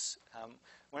continues.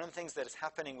 One of the things that is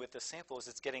happening with this sample is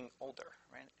it's getting older,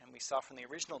 right? And we saw from the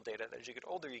original data that as you get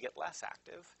older, you get less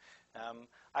active.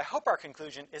 I hope our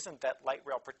conclusion isn't that light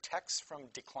rail protects from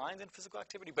declines in physical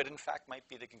activity, but in fact might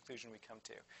be the conclusion we come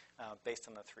to based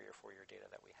on the 3 or 4 year data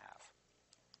that we have.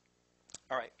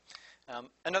 All right.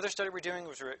 Another study we're doing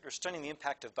was we're studying the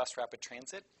impact of bus rapid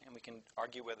transit, and we can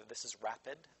argue whether this is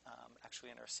rapid actually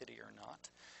in our city or not.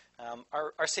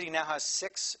 Our city now has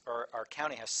 6, or our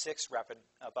county has 6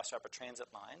 bus rapid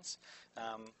transit lines.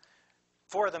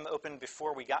 4 of them opened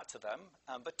before we got to them,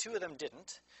 but 2 of them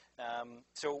didn't.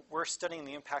 So we're studying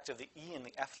the impact of the E and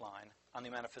the F line on the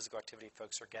amount of physical activity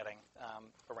folks are getting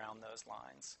around those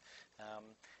lines.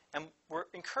 And we're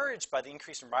encouraged by the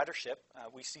increase in ridership.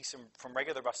 We see some from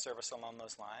regular bus service along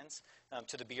those lines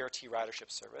to the BRT ridership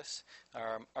service.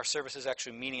 Our service is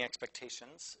actually meeting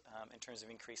expectations in terms of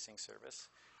increasing service,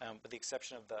 with the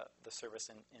exception of the service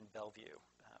in Bellevue,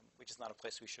 which is not a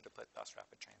place we should have put bus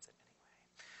rapid transit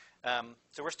anyway.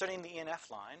 So we're studying the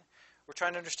ENF line. We're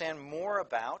trying to understand more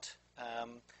about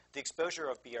the exposure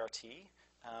of BRT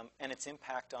and its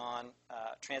impact on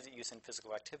transit use and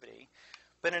physical activity.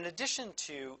 But in addition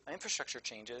to infrastructure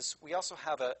changes, we also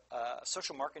have a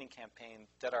social marketing campaign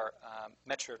that our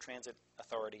Metro Transit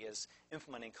Authority is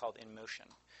implementing called In Motion.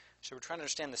 So we're trying to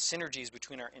understand the synergies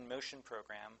between our In Motion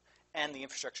program and the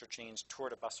infrastructure change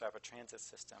toward a bus rapid transit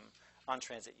system on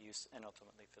transit use and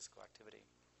ultimately physical activity.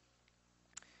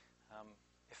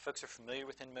 If folks are familiar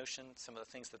with In Motion, some of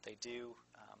the things that they do,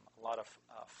 a lot of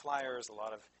flyers, a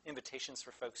lot of invitations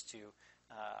for folks to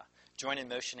join In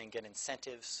Motion and get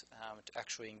incentives to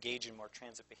actually engage in more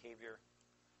transit behavior.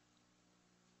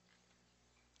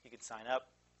 You can sign up.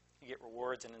 You get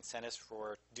rewards and incentives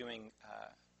for doing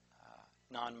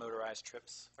non-motorized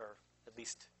trips, or at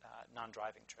least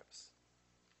non-driving trips.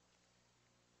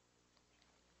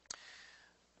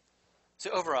 So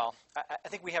overall, I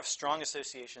think we have strong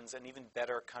associations and even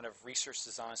better kind of research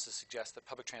designs to suggest that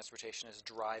public transportation is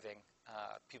driving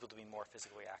people to be more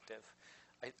physically active.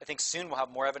 I think soon we'll have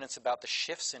more evidence about the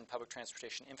shifts in public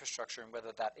transportation infrastructure and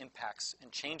whether that impacts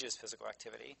and changes physical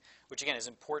activity, which again is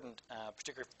important,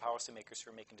 particularly for policymakers who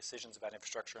are making decisions about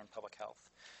infrastructure and public health.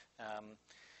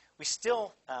 We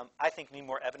still, I think, need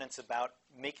more evidence about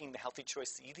making the healthy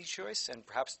choice the easy choice, and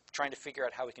perhaps trying to figure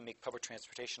out how we can make public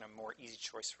transportation a more easy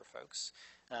choice for folks,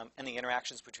 and the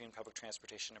interactions between public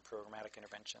transportation and programmatic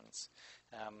interventions.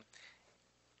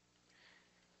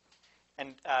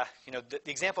 The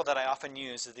example that I often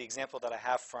use is the example that I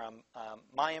have from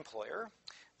my employer,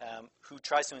 who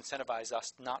tries to incentivize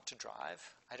us not to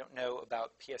drive. I don't know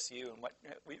about PSU and what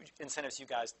incentives you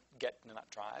guys get to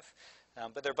not drive,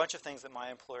 but there are a bunch of things that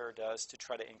my employer does to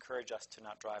try to encourage us to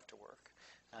not drive to work.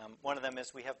 One of them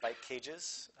is we have bike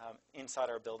cages inside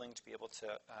our building to be able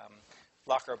to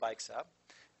lock our bikes up.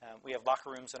 We have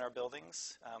locker rooms in our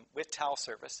buildings with towel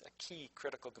service, a key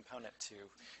critical component to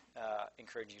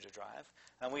encourage you to drive.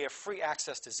 And we have free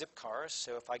access to zip cars,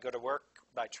 so if I go to work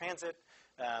by transit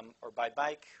or by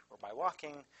bike or by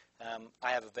walking,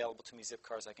 I have available to me zip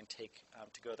cars I can take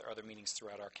to go to other meetings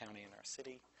throughout our county and our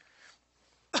city.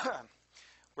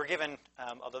 We're given,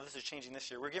 although this is changing this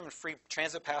year, we're given free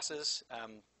transit passes.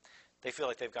 They feel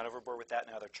like they've gone overboard with that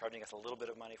now. They're charging us a little bit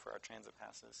of money for our transit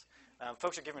passes.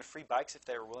 Folks are given free bikes if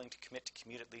they're willing to commit to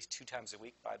commute at least 2 times a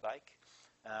week by bike.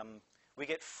 We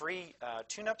get free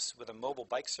tune-ups with a mobile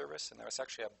bike service, and there was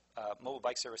actually a mobile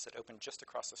bike service that opened just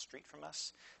across the street from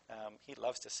us. He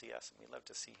loves to see us, and we love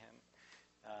to see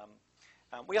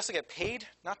him. We also get paid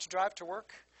not to drive to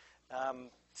work.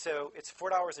 So it's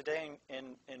 $4 a day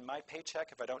in my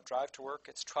paycheck if I don't drive to work.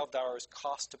 It's $12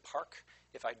 cost to park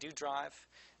if I do drive.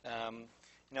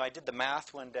 I did the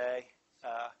math one day.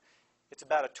 It's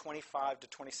about a $25 to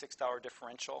 $26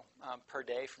 differential per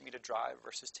day for me to drive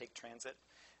versus take transit.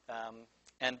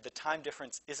 And the time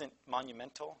difference isn't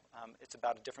monumental. It's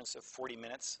about a difference of 40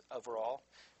 minutes overall.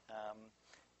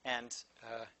 And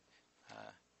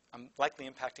I'm likely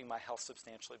impacting my health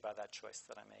substantially by that choice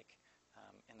that I make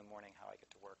in the morning, how I get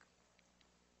to work.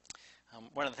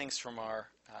 One of the things from our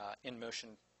In Motion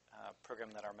program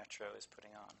that our Metro is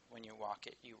putting on, when you walk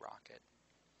it, you rock it.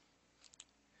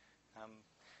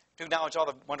 To acknowledge all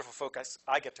the wonderful folks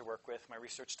I get to work with, my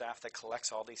research staff that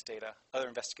collects all these data, other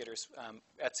investigators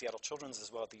at Seattle Children's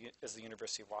as well as the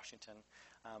University of Washington.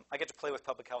 I get to play with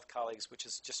public health colleagues, which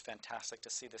is just fantastic to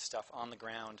see this stuff on the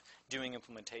ground, doing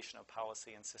implementation of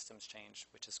policy and systems change,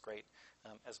 which is great,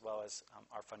 as well as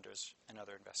our funders and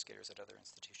other investigators at other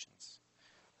institutions.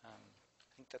 I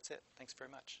think that's it. Thanks very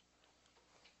much.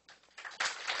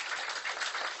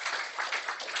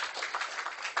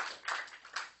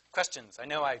 Questions? I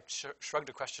know I shrugged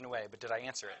a question away, but did I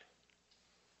answer it?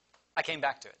 I came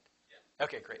back to it. Yeah.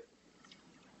 Okay, great.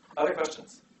 Other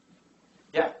questions?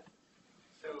 Yeah.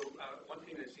 So one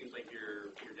thing that seems like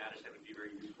your data set would be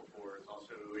very useful for is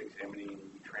also examining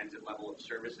transit level of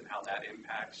service and how that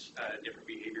impacts different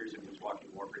behaviors and who's walking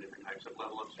more for different types of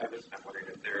level of service. And I'm wondering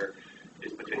if there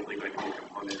is potentially going to be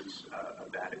components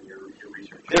of that in your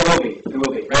research. There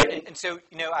will be, right? And so,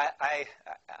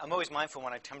 I'm always mindful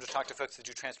when I come to talk to folks that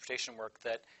do transportation work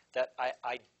that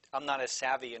I'm not as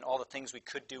savvy in all the things we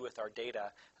could do with our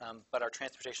data, but our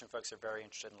transportation folks are very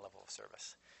interested in the level of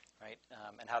service, right?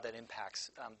 And how that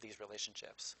impacts these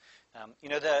relationships.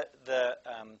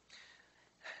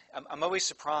 I'm always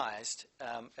surprised,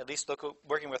 at least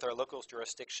working with our local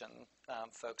jurisdiction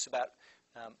folks, about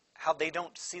how they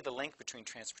don't see the link between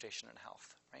transportation and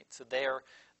health, right? So they're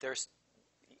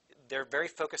very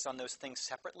focused on those things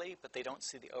separately, but they don't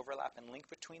see the overlap and link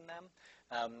between them.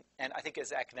 And I think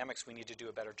as academics, we need to do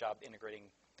a better job integrating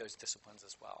those disciplines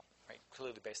as well, right?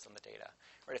 Clearly based on the data.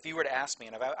 Right? If you were to ask me,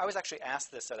 and I was actually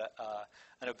asked this at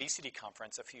an obesity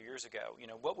conference a few years ago,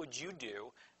 what would you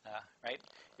do, right?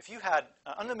 If you had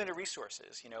unlimited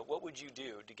resources, what would you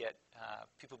do to get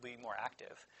people to be more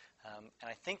active? And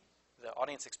I think the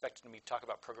audience expected me to talk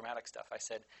about programmatic stuff. I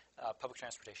said public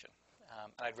transportation,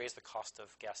 and I'd raise the cost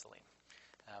of gasoline.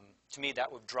 To me,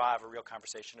 that would drive a real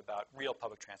conversation about real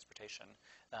public transportation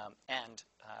and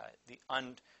the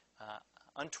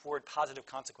untoward positive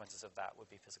consequences of that would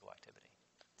be physical activity.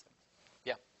 So,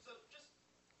 yeah. So just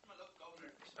from a local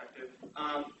government perspective,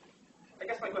 I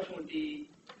guess my question would be,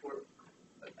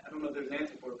 I don't know if there's an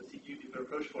answer for it, but see if you could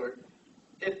approach for it.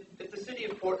 If the city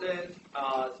of Portland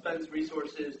spends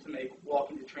resources to make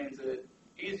walking to transit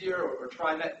easier, or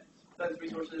TriMet spends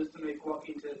resources to make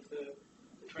walking to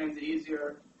transit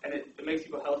easier, and it makes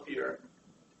people healthier,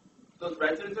 those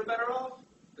residents are better off?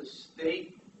 The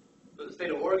state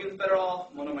of Oregon is better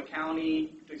off? Monoma County,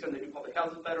 to the extent they do public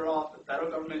health, is better off? The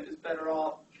federal government is better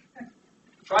off?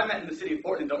 TriMet and the city of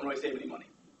Portland don't really save any money.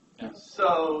 Yeah.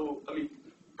 So, I mean,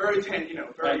 very little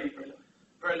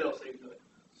savings of it.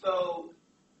 So,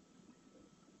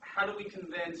 how do we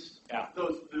convince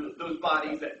those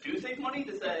bodies that do save money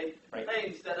to say, hey,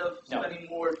 instead of spending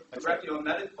more directly on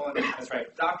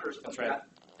doctors,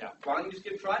 why don't you just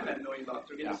give TriMet $1 million or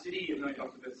give the city $1 million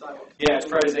to build sidewalks? Yeah, it's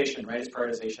prioritization, right? It's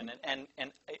prioritization, and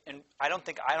I don't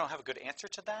have a good answer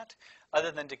to that,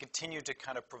 other than to continue to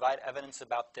kind of provide evidence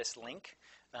about this link,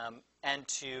 and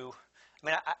to,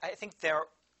 I think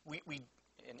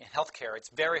in healthcare, it's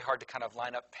very hard to kind of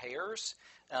line up payers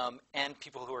and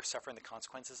people who are suffering the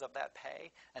consequences of that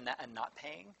pay and not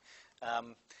paying.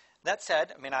 That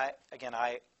said,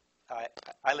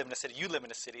 I live in a city, you live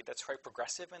in a city that's quite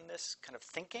progressive in this kind of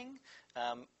thinking,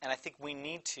 and I think we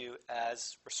need to,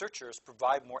 as researchers,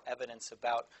 provide more evidence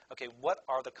about, okay, what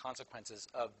are the consequences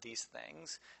of these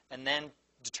things, and then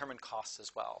determine costs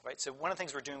as well, right? So one of the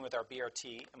things we're doing with our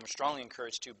BRT, and we're strongly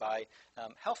encouraged to by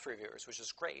health reviewers, which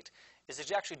is great, is that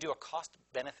you actually do a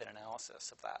cost-benefit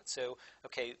analysis of that. So,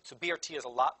 okay, so BRT is a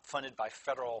lot funded by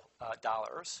federal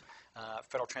dollars,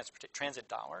 federal transit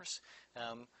dollars.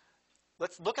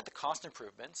 Let's look at the cost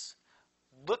improvements,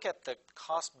 look at the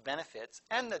cost benefits,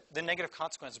 and the negative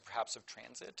consequences perhaps of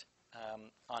transit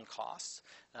on costs,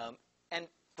 and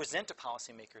present to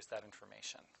policymakers that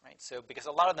information, right? So, because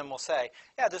a lot of them will say,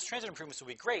 yeah, those transit improvements will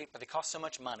be great, but they cost so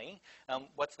much money.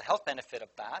 What's the health benefit of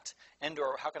that? And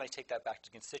or how can I take that back to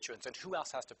constituents? And who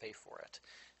else has to pay for it?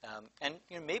 And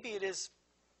maybe it is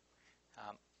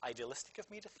idealistic of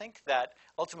me to think that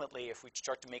ultimately, if we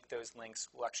start to make those links,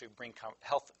 we'll actually bring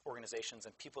health organizations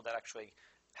and people that actually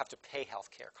have to pay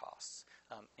health care costs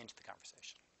into the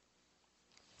conversation.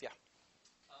 Yeah.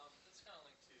 That's kind of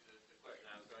linked to the question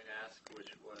I was going to ask,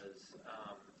 which was,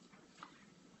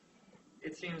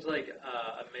 it seems like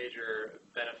a major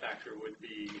benefactor would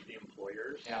be the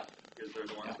employers, because they're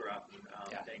the ones who are often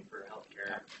paying for health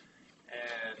care.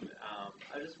 And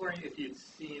I was just wondering if you'd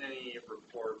seen any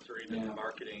reports or even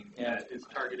marketing that is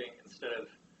targeting, instead of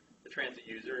the transit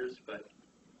users, but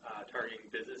targeting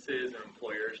businesses or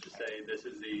employers to say this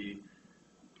is the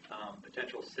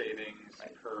potential savings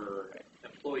per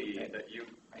employee that you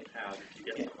have if you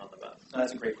get someone on the bus. No,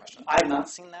 that's a great question. I have not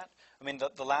seen that. I mean,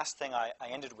 the last thing I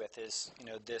ended with is,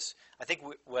 this. I think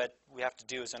what we have to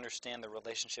do is understand the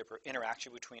relationship or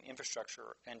interaction between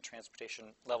infrastructure and transportation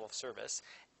level of service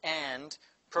and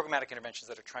programmatic interventions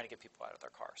that are trying to get people out of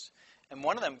their cars. And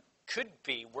one of them could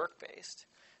be work-based.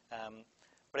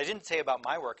 What I didn't say about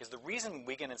my work is the reason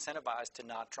we get incentivized to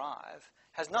not drive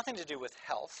has nothing to do with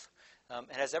health.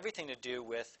 It has everything to do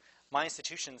with my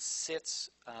institution sits,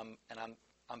 and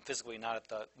I'm physically not at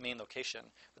the main location,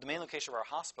 but the main location of our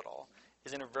hospital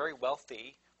is in a very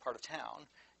wealthy part of town,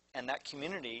 and that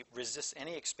community resists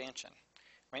any expansion,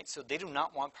 right? So they do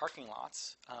not want parking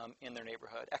lots in their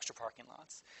neighborhood, extra parking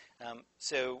lots.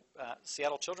 So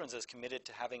Seattle Children's is committed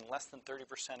to having less than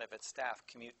 30% of its staff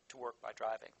commute to work by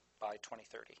driving by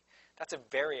 2030. That's a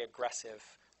very aggressive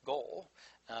goal.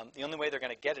 The only way they're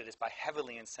going to get it is by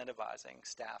heavily incentivizing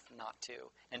staff not to,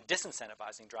 and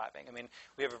disincentivizing driving. I mean,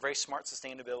 we have a very smart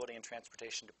sustainability and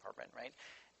transportation department, right?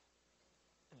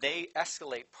 They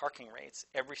escalate parking rates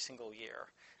every single year.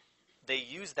 They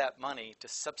use that money to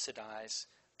subsidize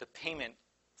the payment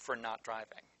for not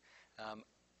driving.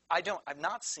 I've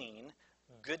not seen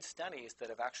good studies that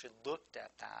have actually looked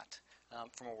at that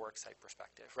from a worksite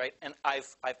perspective, right? And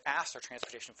I've asked our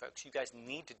transportation folks, you guys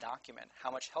need to document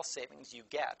how much health savings you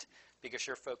get because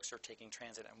your folks are taking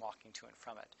transit and walking to and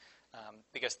from it.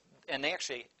 And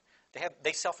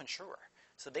they self-insure.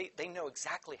 So they know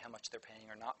exactly how much they're paying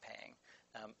or not paying.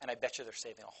 And I bet you they're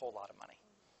saving a whole lot of money.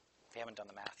 If you haven't done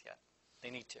the math yet. They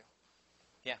need to.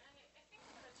 Yeah. I think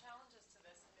one of the challenges to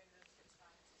this, and maybe this gets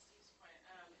back to Steve's point,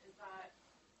 is that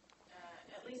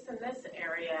at least in this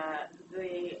area,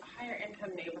 the higher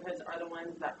income neighborhoods are the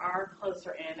ones that are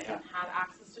closer in and have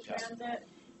access to transit.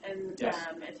 And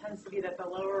it tends to be that the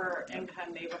lower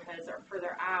income neighborhoods are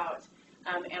further out.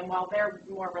 And while they're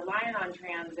more reliant on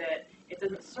transit, it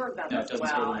doesn't serve them as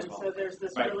well. And so there's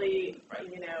this really,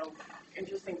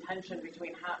 interesting tension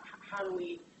between how do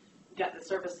we get the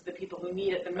service to the people who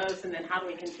need it the most, and then how do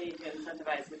we continue to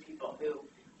incentivize the people who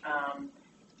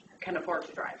can afford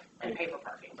to drive and pay for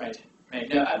parking. Right.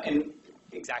 No,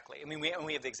 exactly. I mean, we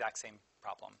have the exact same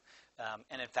problem.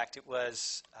 And in fact, it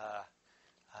was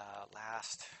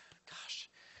last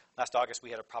August we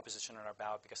had a proposition on our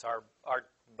ballot because our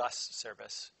bus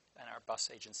service and our bus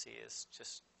agency is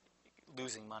just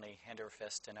losing money hand over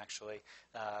fist, and actually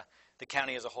the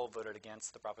county as a whole voted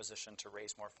against the proposition to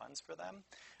raise more funds for them.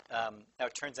 Now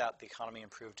it turns out the economy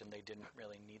improved and they didn't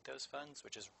really need those funds,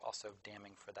 which is also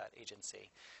damning for that agency.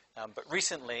 But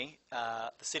recently,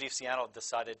 the city of Seattle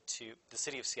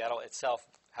itself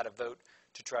had a vote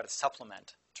to try to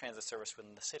supplement transit service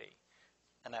within the city,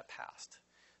 and that passed.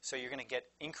 So you're going to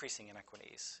get increasing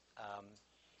inequities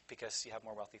because you have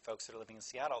more wealthy folks that are living in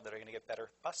Seattle that are going to get better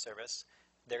bus service.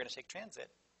 They're going to take transit.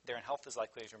 Their health is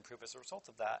likely to improve as a result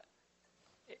of that.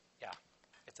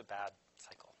 It's a bad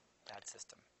cycle, bad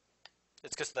system.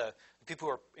 It's because the people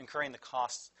who are incurring the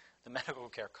costs, the medical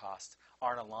care costs,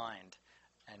 aren't aligned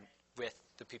and with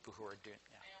the people who are doing it.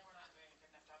 And we're not doing a good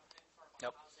enough job with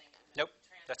affordable housing. Nope.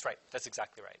 That's right. That's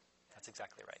exactly right. That's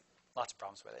exactly right. Lots of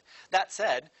problems with it. That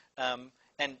said, and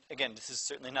again, this is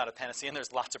certainly not a panacea, and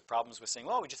there's lots of problems with saying,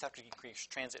 well, we just have to increase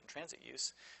transit and transit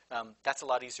use. That's a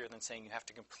lot easier than saying you have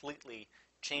to completely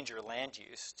change your land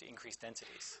use to increase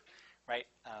densities, right?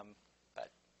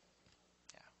 But,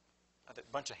 yeah. A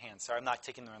bunch of hands. Sorry, I'm not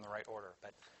taking them in the right order,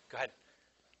 but go ahead.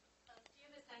 Do you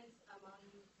have a sense among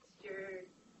your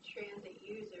transit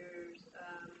users,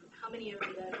 how many of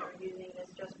them are using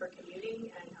this just for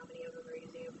commuting, and how many of them are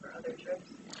using it for other trips?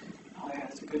 Oh, yeah,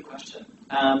 that's a good question.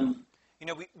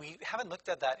 We haven't looked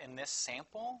at that in this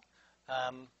sample,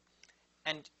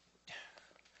 and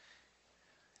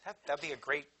that'd be a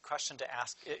great question to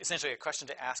ask, essentially a question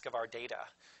to ask of our data.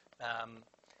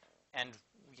 And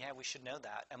yeah, we should know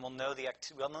that, and we'll know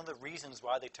the reasons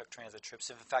why they took transit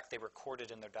trips. If in fact they recorded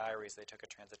in their diaries they took a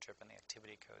transit trip and the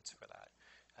activity codes for that.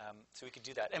 So we could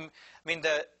do that. And I mean,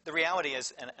 the reality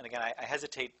is, and again, I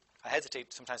hesitate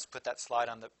sometimes to put that slide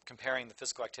on comparing the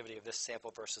physical activity of this sample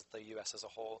versus the U.S. as a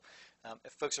whole.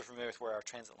 If folks are familiar with where our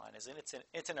transit line is, and it's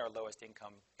in our lowest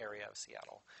income area of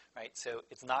Seattle, right? So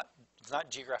it's not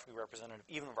geographically representative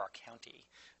even of our county.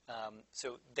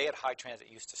 So they had high transit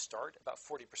use to start. About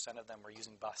 40% of them were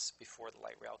using bus before the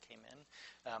light rail came in.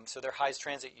 So they're highest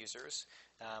transit users,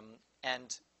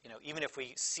 and even if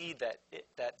we see that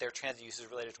their transit use is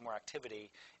related to more activity,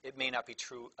 it may not be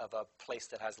true of a place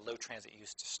that has low transit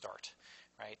use to start,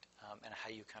 right? And how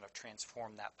you kind of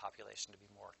transform that population to be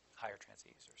more higher transit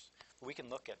users. But we can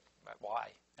look at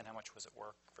why and how much was it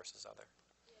work versus other.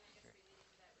 Yeah, I guess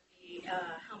that would be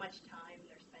how much time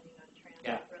they're spending on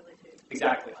transit relative to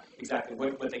Exactly.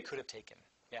 What they could have taken.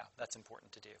 Yeah, that's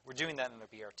important to do. We're doing that in a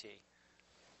BRT.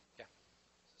 Yeah.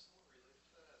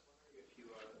 If you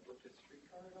looked at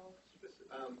streetcar at all,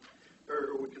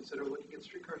 or would consider looking at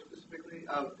streetcar specifically.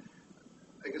 I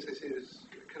guess I see it as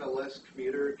kind of less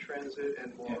commuter transit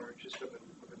and more just of an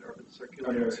urban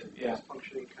circular. It's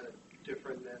functioning kind of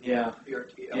different than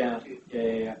BRT,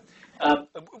 LRT.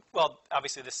 Well,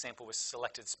 obviously this sample was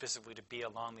selected specifically to be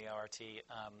along the LRT.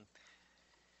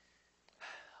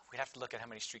 We'd have to look at how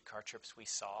many streetcar trips we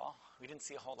saw. We didn't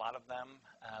see a whole lot of them.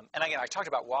 And again, I talked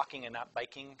about walking and not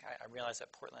biking. I realize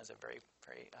that Portland has a very,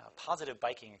 very positive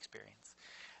biking experience.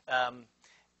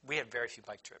 We had very few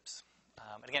bike trips.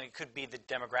 And again, it could be the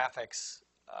demographics,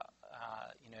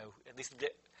 at least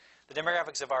the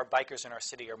demographics of our bikers in our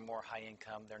city are more high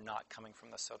income. They're not coming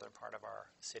from the southern part of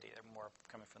our city. They're more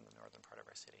coming from the northern part of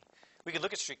our city. We could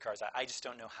look at streetcars. I just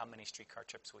don't know how many streetcar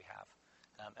trips we have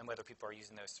and whether people are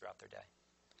using those throughout their day.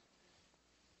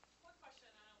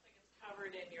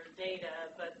 Covered in your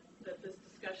data, but that this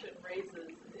discussion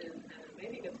raises is, and it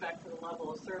maybe gets back to the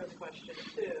level of service question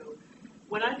too.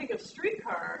 When I think of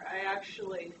streetcar, I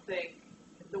actually think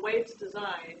the way it's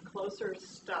designed, closer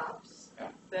stops,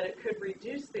 that it could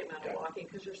reduce the amount of walking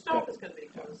because your stop is going to be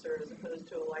closer as opposed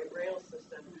to a light rail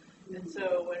system. And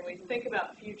so when we think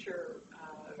about future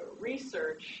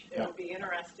research, it would be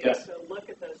interesting to look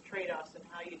at those trade-offs and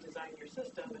how you design your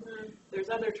system. And there's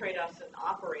other trade-offs in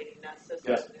operating that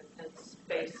system and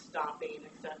space stopping,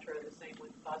 et cetera, the same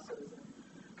with buses. And,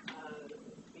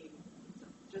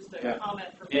 just a comment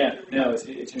from No, it's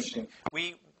interesting.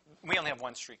 We only have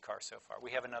one streetcar so far.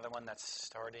 We have another one that's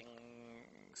starting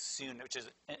soon, which is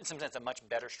in some sense a much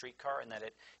better streetcar in that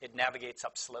it navigates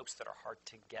up slopes that are hard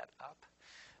to get up.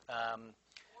 Or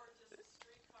does a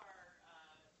streetcar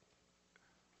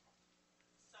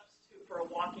substitute for a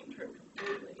walking trip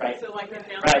completely? Right. So like in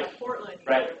downtown Portland, you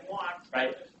could have walked,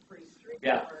 Right. there's a free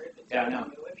streetcar if it's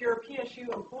no. If you're a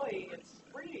PSU employee, it's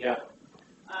free.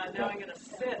 Now I'm going to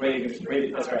sit.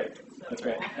 That's right. That's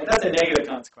right. And that's a negative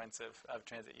consequence of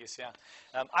transit use,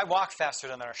 I walk faster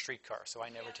than our streetcar, so I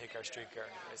never take our streetcar.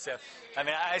 So, I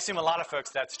mean, I assume a lot of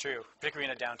folks that's true, particularly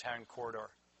in a downtown corridor.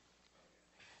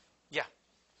 Yeah.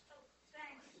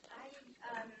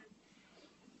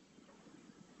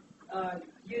 I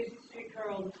use the streetcar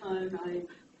all the time.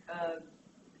 I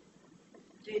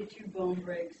did 2 bone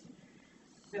breaks.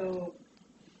 So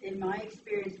in my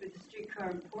experience with the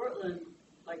streetcar in Portland,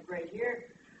 like right here,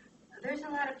 there's a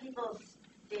lot of people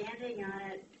standing on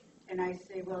it, and I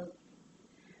say, well,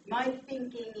 my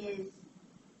thinking is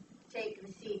take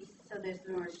the seats so there's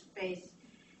more space,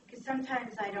 because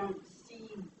sometimes I don't see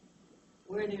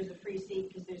where there's a free seat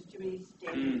because there's too many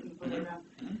standing people around.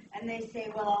 And they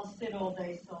say, well, I'll sit all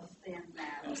day, so I'll stand now.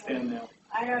 I'll stand now.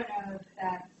 I don't know if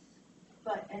that's,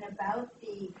 and about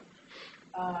the...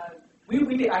 We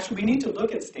need to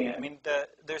look at stand. I mean,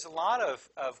 there's a lot of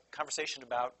conversation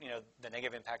about the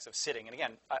negative impacts of sitting. And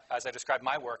again, as I described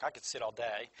my work, I could sit all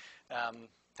day.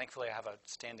 Thankfully, I have a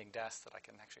standing desk that I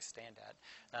can actually stand at.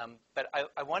 But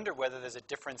I wonder whether there's a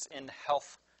difference in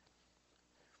health.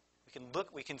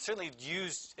 We can certainly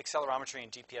use accelerometry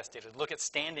and GPS data to look at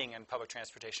standing in public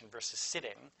transportation versus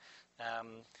sitting,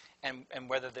 and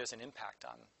whether there's an impact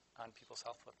on people's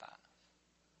health with that.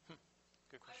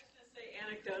 Good question. Say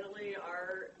anecdotally,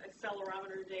 our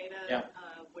accelerometer data,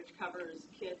 which covers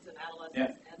kids and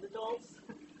adolescents and adults,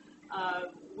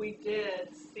 we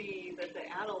did see that the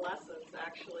adolescents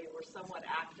actually were somewhat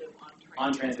active on transit.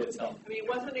 On transit itself. I mean, it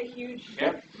wasn't a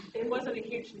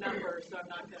huge number, so I'm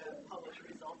not going to publish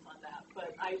results on that.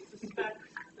 But I suspect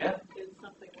that it's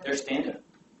something. They're standing.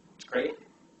 It's great.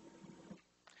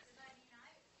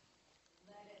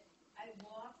 I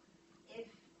walk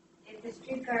if the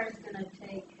streetcar is going to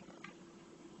take,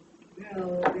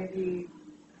 maybe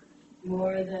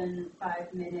more than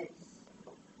 5 minutes,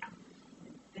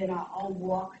 then I'll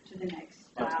walk to the next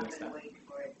stop and wait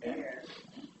for it there.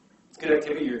 It's good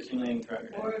activity you're accumulating throughout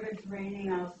your day. Or if it's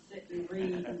raining, I'll sit and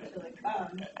read until it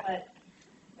comes. But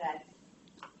that's,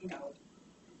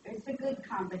 it's a good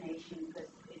combination because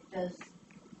it does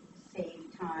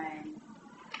save time.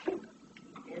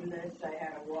 In this, I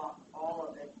had to walk all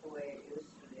of it the way it used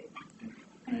to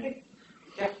be.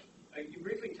 You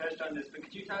briefly touched on this, but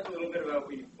could you talk a little bit about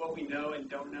what we know and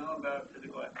don't know about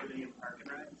physical activity in park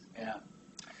and rides?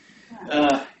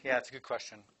 It's a good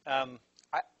question.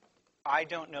 I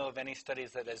don't know of any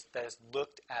studies that has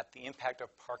looked at the impact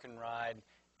of park and ride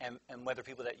and whether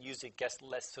people that use it get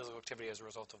less physical activity as a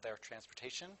result of their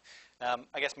transportation.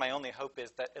 I guess my only hope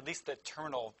is that at least the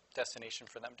terminal destination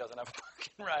for them doesn't have a park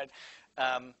and ride.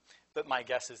 But my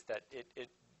guess is that it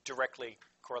directly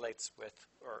correlates with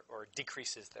or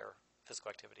decreases their physical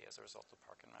activity as a result of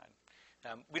park and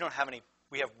ride. We don't have any.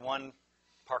 We have one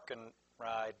park and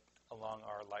ride along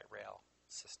our light rail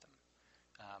system.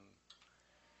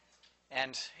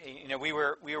 And we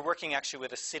were working actually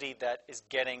with a city that is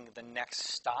getting the next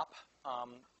stop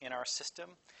in our system,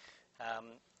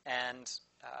 and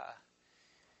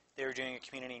they were doing a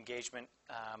community engagement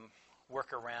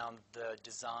work around the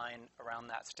design around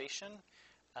that station.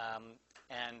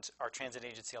 And our transit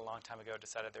agency a long time ago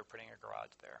decided they were putting a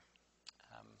garage there.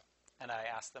 And I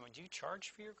asked them, do you charge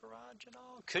for your garage at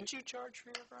all? Could you charge for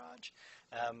your garage?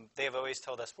 They have always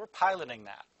told us, we're piloting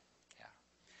that.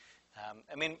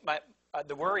 I mean,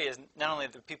 the worry is not only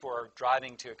that people are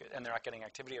driving to it and they're not getting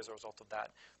activity as a result of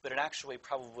that, but it actually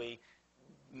probably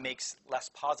makes less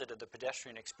positive the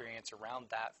pedestrian experience around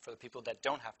that for the people that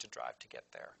don't have to drive to get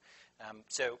there.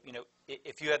 So,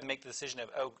 if you had to make the decision of,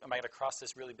 am I going to cross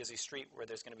this really busy street where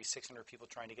there's going to be 600 people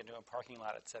trying to get into a parking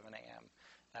lot at 7 a.m.,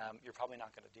 you're probably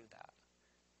not going to do that.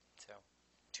 So,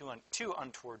 two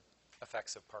untoward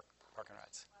effects of park and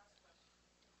rides.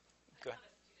 Go ahead.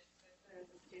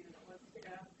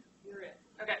 You're it.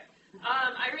 Okay.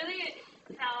 I really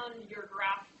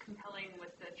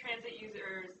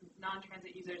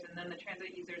users and then the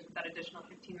transit users with that additional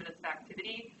 15 minutes of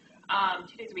activity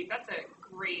 2 days a week. That's a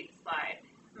great slide.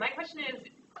 My question is,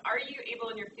 are you able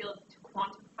in your field to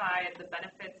quantify the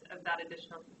benefits of that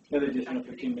additional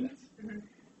 15 minutes?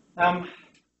 Mm-hmm.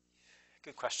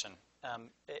 Good question.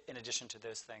 In addition to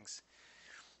those things,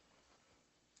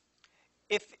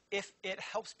 if it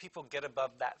helps people get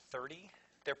above that 30,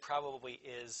 there probably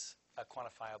is a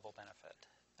quantifiable benefit.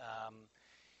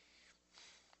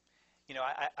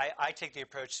 I take the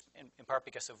approach in part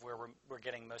because of where we're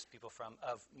getting most people from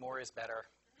of more is better.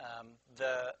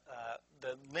 The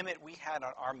limit we had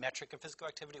on our metric of physical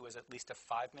activity was at least a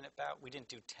 5-minute bout. We didn't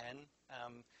do 10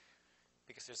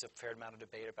 because there's a fair amount of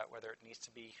debate about whether it needs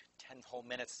to be 10 whole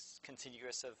minutes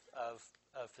contiguous of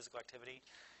physical activity.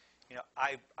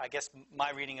 I guess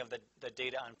my reading of the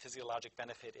data on physiologic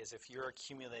benefit is if you're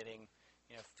accumulating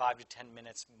 5 to 10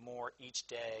 minutes more each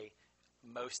day,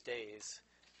 most days,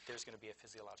 there's going to be a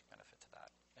physiologic benefit to that.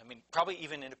 I mean, probably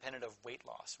even independent of weight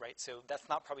loss, right? So that's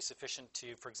not probably sufficient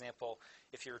to, for example,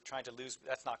 if you're trying to lose,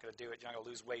 that's not going to do it. You're not going to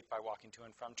lose weight by walking to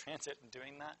and from transit and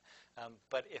doing that.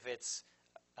 But if it's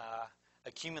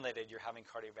accumulated, you're having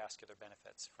cardiovascular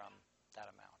benefits from that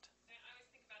amount. I always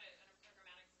think about it on a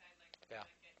programmatic side, like yeah.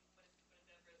 What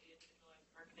is over the individualized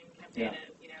marketing campaign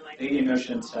is, like the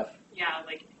emotion stuff. Yeah,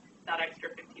 like that extra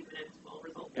 15 minutes will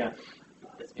result. Yeah.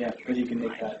 Yeah, but you can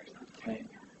make that claim.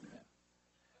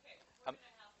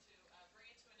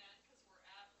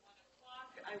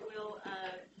 I will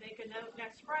make a note.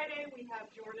 Next Friday, we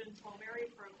have Jordan Palmieri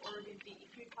from Oregon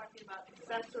DEQ talking about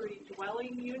accessory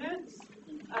dwelling units,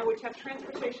 which have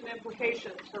transportation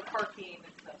implications for parking,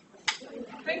 etc.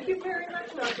 Thank you very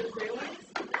much, Dr. Saelens.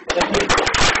 Thank you.